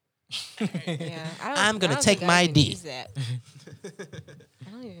right. Yeah, I'm gonna I don't take think I my even D. use that.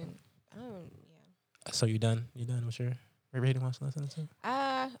 Yeah. So you done? You done with your reading, watch, listening to?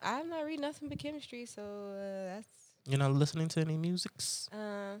 I'm not reading nothing but chemistry, so that's. You're not listening to any musics?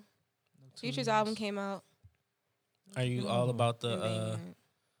 Future's album came out. Are you all about Been banging it.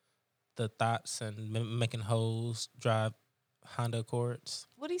 the thoughts and making hoes drive Honda Accords?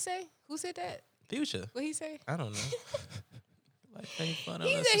 What'd he say? Who said that? Future. What'd he say? I don't know. Like, ain't fun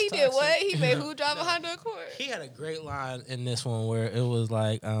He unless said he it's did toxic. what? He made who drive a Honda Accord? He had a great line in this one where it was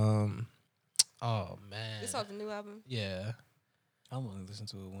like, oh man, This off the new album. yeah. I'm only listened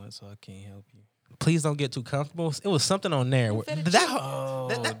to it once, so I can't help you. Please don't get too comfortable. It was something on there. Where, Fettuccine. that, Oh,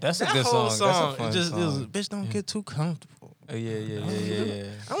 that's a that good whole song. That's a fun it just, song. It was, bitch, don't get too comfortable. Oh yeah.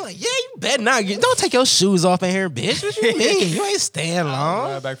 I'm like, yeah, you better not get. Don't take your shoes off in here, bitch. What you mean? You ain't staying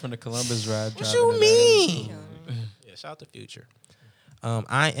long. Right back from the Columbus drive. What driving you to that. mean? Yeah. Yeah, shout out to Future.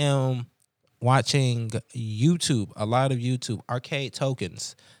 I am watching YouTube, a lot of YouTube, Arcade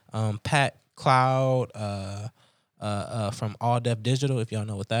Tokens. Pat Cloud from All Def Digital, if y'all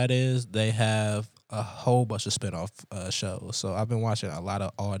know what that is, they have a whole bunch of spinoff shows. So I've been watching a lot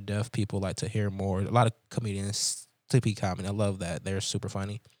of All Def people like to hear more. A lot of comedians, TP comedy. I love that. They're super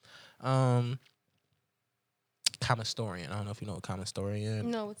funny. Comicstorian. I don't know if you know what Comicstorian.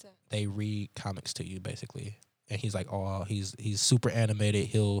 No, what's that? They read comics to you basically, and he's like, oh, he's super animated.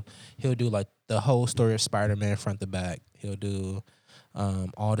 He'll do like the whole story of Spider-Man front to back. He'll do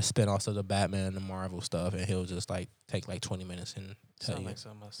all the spinoffs of the Batman and the Marvel stuff, and he'll just like take like 20 minutes and tell Sound you. like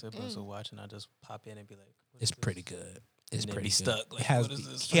some of my siblings will watch, and I just pop in and be like, what It's is pretty this? good. It's And then pretty be good. stuck. Like, It has what is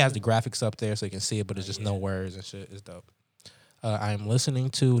this? he has the graphics up there so you can see it, but it's just no Yeah. words and shit. It's dope. I am listening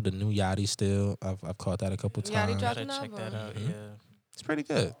to the new Yachty still. I've caught that a couple Yachty times. dropped Gotta an check that album. out. Mhm. Yeah. It's pretty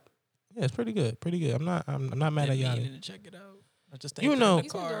good. Yeah, it's pretty good. Pretty good. I'm not mad at Been Yachty. meaning to check it out. I just You ain't know- found the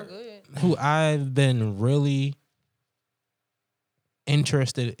He's been car. doing good. Who I've been really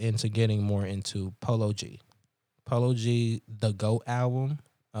interested into getting more into, Polo G. Polo G, the GOAT album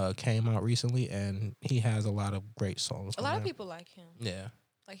came out recently, and he has a lot of great songs. A on lot of there. people like him. Yeah,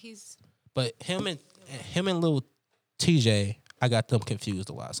 Like he's but him and Lil TJ, I got them confused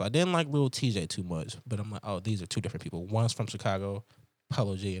a lot. So I didn't like Lil TJ too much, but I'm like, oh, these are two different people. One's from Chicago,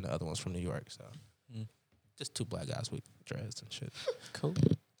 Polo G, and the other one's from New York. So just two black guys with dreads and shit. Cool.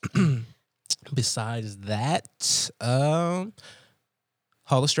 Besides that, Hall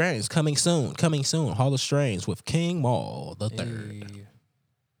of Strains coming soon. Hall of Strains with King Maul the Third.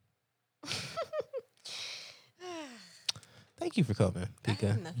 Hey. Thank you for coming, I Pika.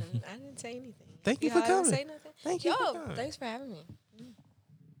 had nothing. I didn't say anything. Thank you See for how I didn't coming. Say nothing? Thank you for Yo, coming. thanks for having me.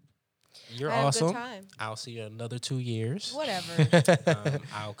 You're I had a awesome. good time. I'll see you in another 2 years. Whatever.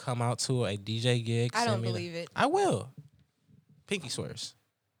 I'll come out to a DJ gig. I send don't me the- believe it. I will. Pinky swears.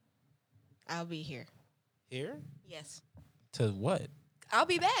 I'll be here. Here? Yes. To what? I'll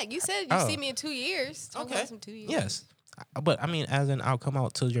be back. You said you Oh. see me in 2 years. Talk Okay. about some 2 years. Yes. But I mean, as in, I'll come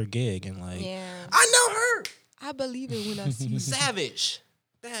out to your gig and like, Yeah. I know her. I believe it when I see it. Savage.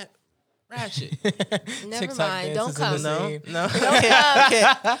 Bad. Ratchet. Never TikTok mind. Don't dances in come. the No, scene. no. Okay.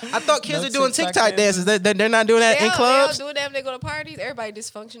 I thought kids No are doing TikTok TikTok dances. They're not doing that They in all clubs. do that when they go to parties. Everybody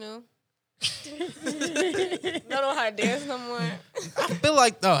dysfunctional. Don't know how to dance no more. I feel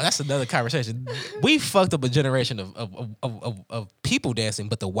like, oh, that's another conversation. We fucked up a generation of people dancing,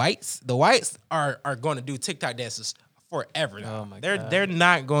 but the whites are going to do TikTok dances forever now. Oh my they're God. they're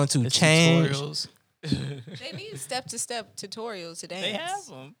not going to It's change. tutorials. They need step-to-step tutorials to dance. They have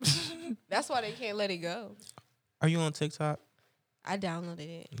them. That's why they can't let it go. Are you on TikTok? I downloaded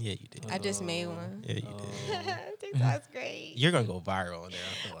it. Yeah, you did. I just made one. Yeah, you did. TikTok's great. You're gonna go viral in there.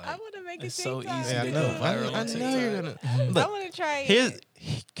 I feel like. I want to make It's a so TikTok. easy Yeah, I to know. go viral I on know you're TikTok. gonna. I Look, want to try it.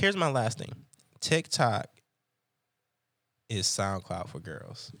 here's my last thing. TikTok is SoundCloud for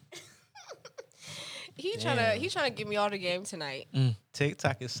girls. He trying to get me all the game tonight.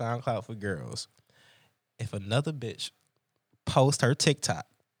 TikTok is SoundCloud for girls. If another bitch post her TikTok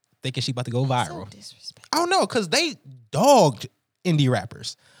thinking she about to go So viral, disrespectful. I don't know, cause they dogged indie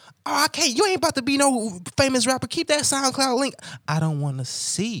rappers. Oh, I can't. You ain't about to be no famous rapper. Keep that SoundCloud link. I don't want to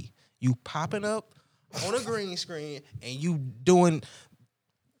see you popping up on a green screen and you doing.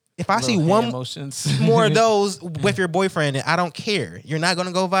 If I see Little one hand motions. more of those with your boyfriend, and I don't care. You're not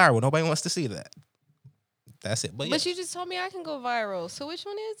gonna go viral. Nobody wants to see that. That's it. But yeah, But you just told me I can go viral. So which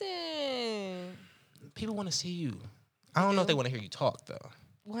one is it? people want to see you. I don't know if they want to hear you talk though.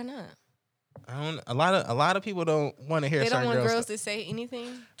 Why not? I don't. A lot of people don't want to hear They don't certain want girls. girls to say anything.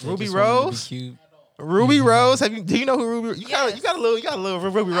 Ruby Just want them to be Rose. cute. Ruby Rose. Do you know who Ruby? You Yes. got a little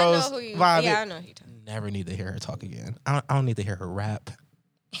Ruby I Rose know who you. vibe. Yeah, I know who you talking. Never need to hear her talk again. I don't need to hear her rap.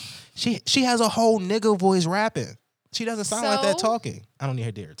 She has a whole nigga voice rapping. She doesn't sound like that So? talking. I don't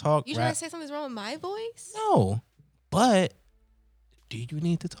need to hear her talk. You trying Rap. to say something's wrong with my voice? No, but do you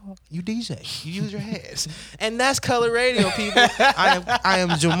need to talk? You DJ. You use your hands, and that's Color Radio, people. I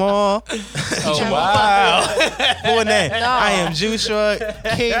am Jamal. Oh wow! Who in that? No. I am Juice Short.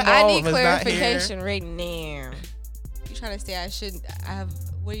 King I Mo need is not here. clarification right now. You trying to say I shouldn't? I have.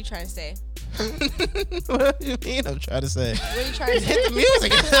 What are you trying to say? What do you mean? I'm trying to say. What are you trying to say? Hit the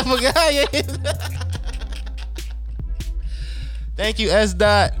music. I forgot. Thank you, S.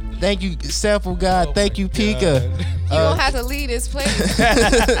 Dot. Thank you, Sample God. Oh Thank my you, Pika. God. You don't have to lead this place.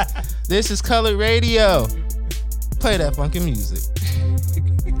 This is Color Radio. Play that funky music.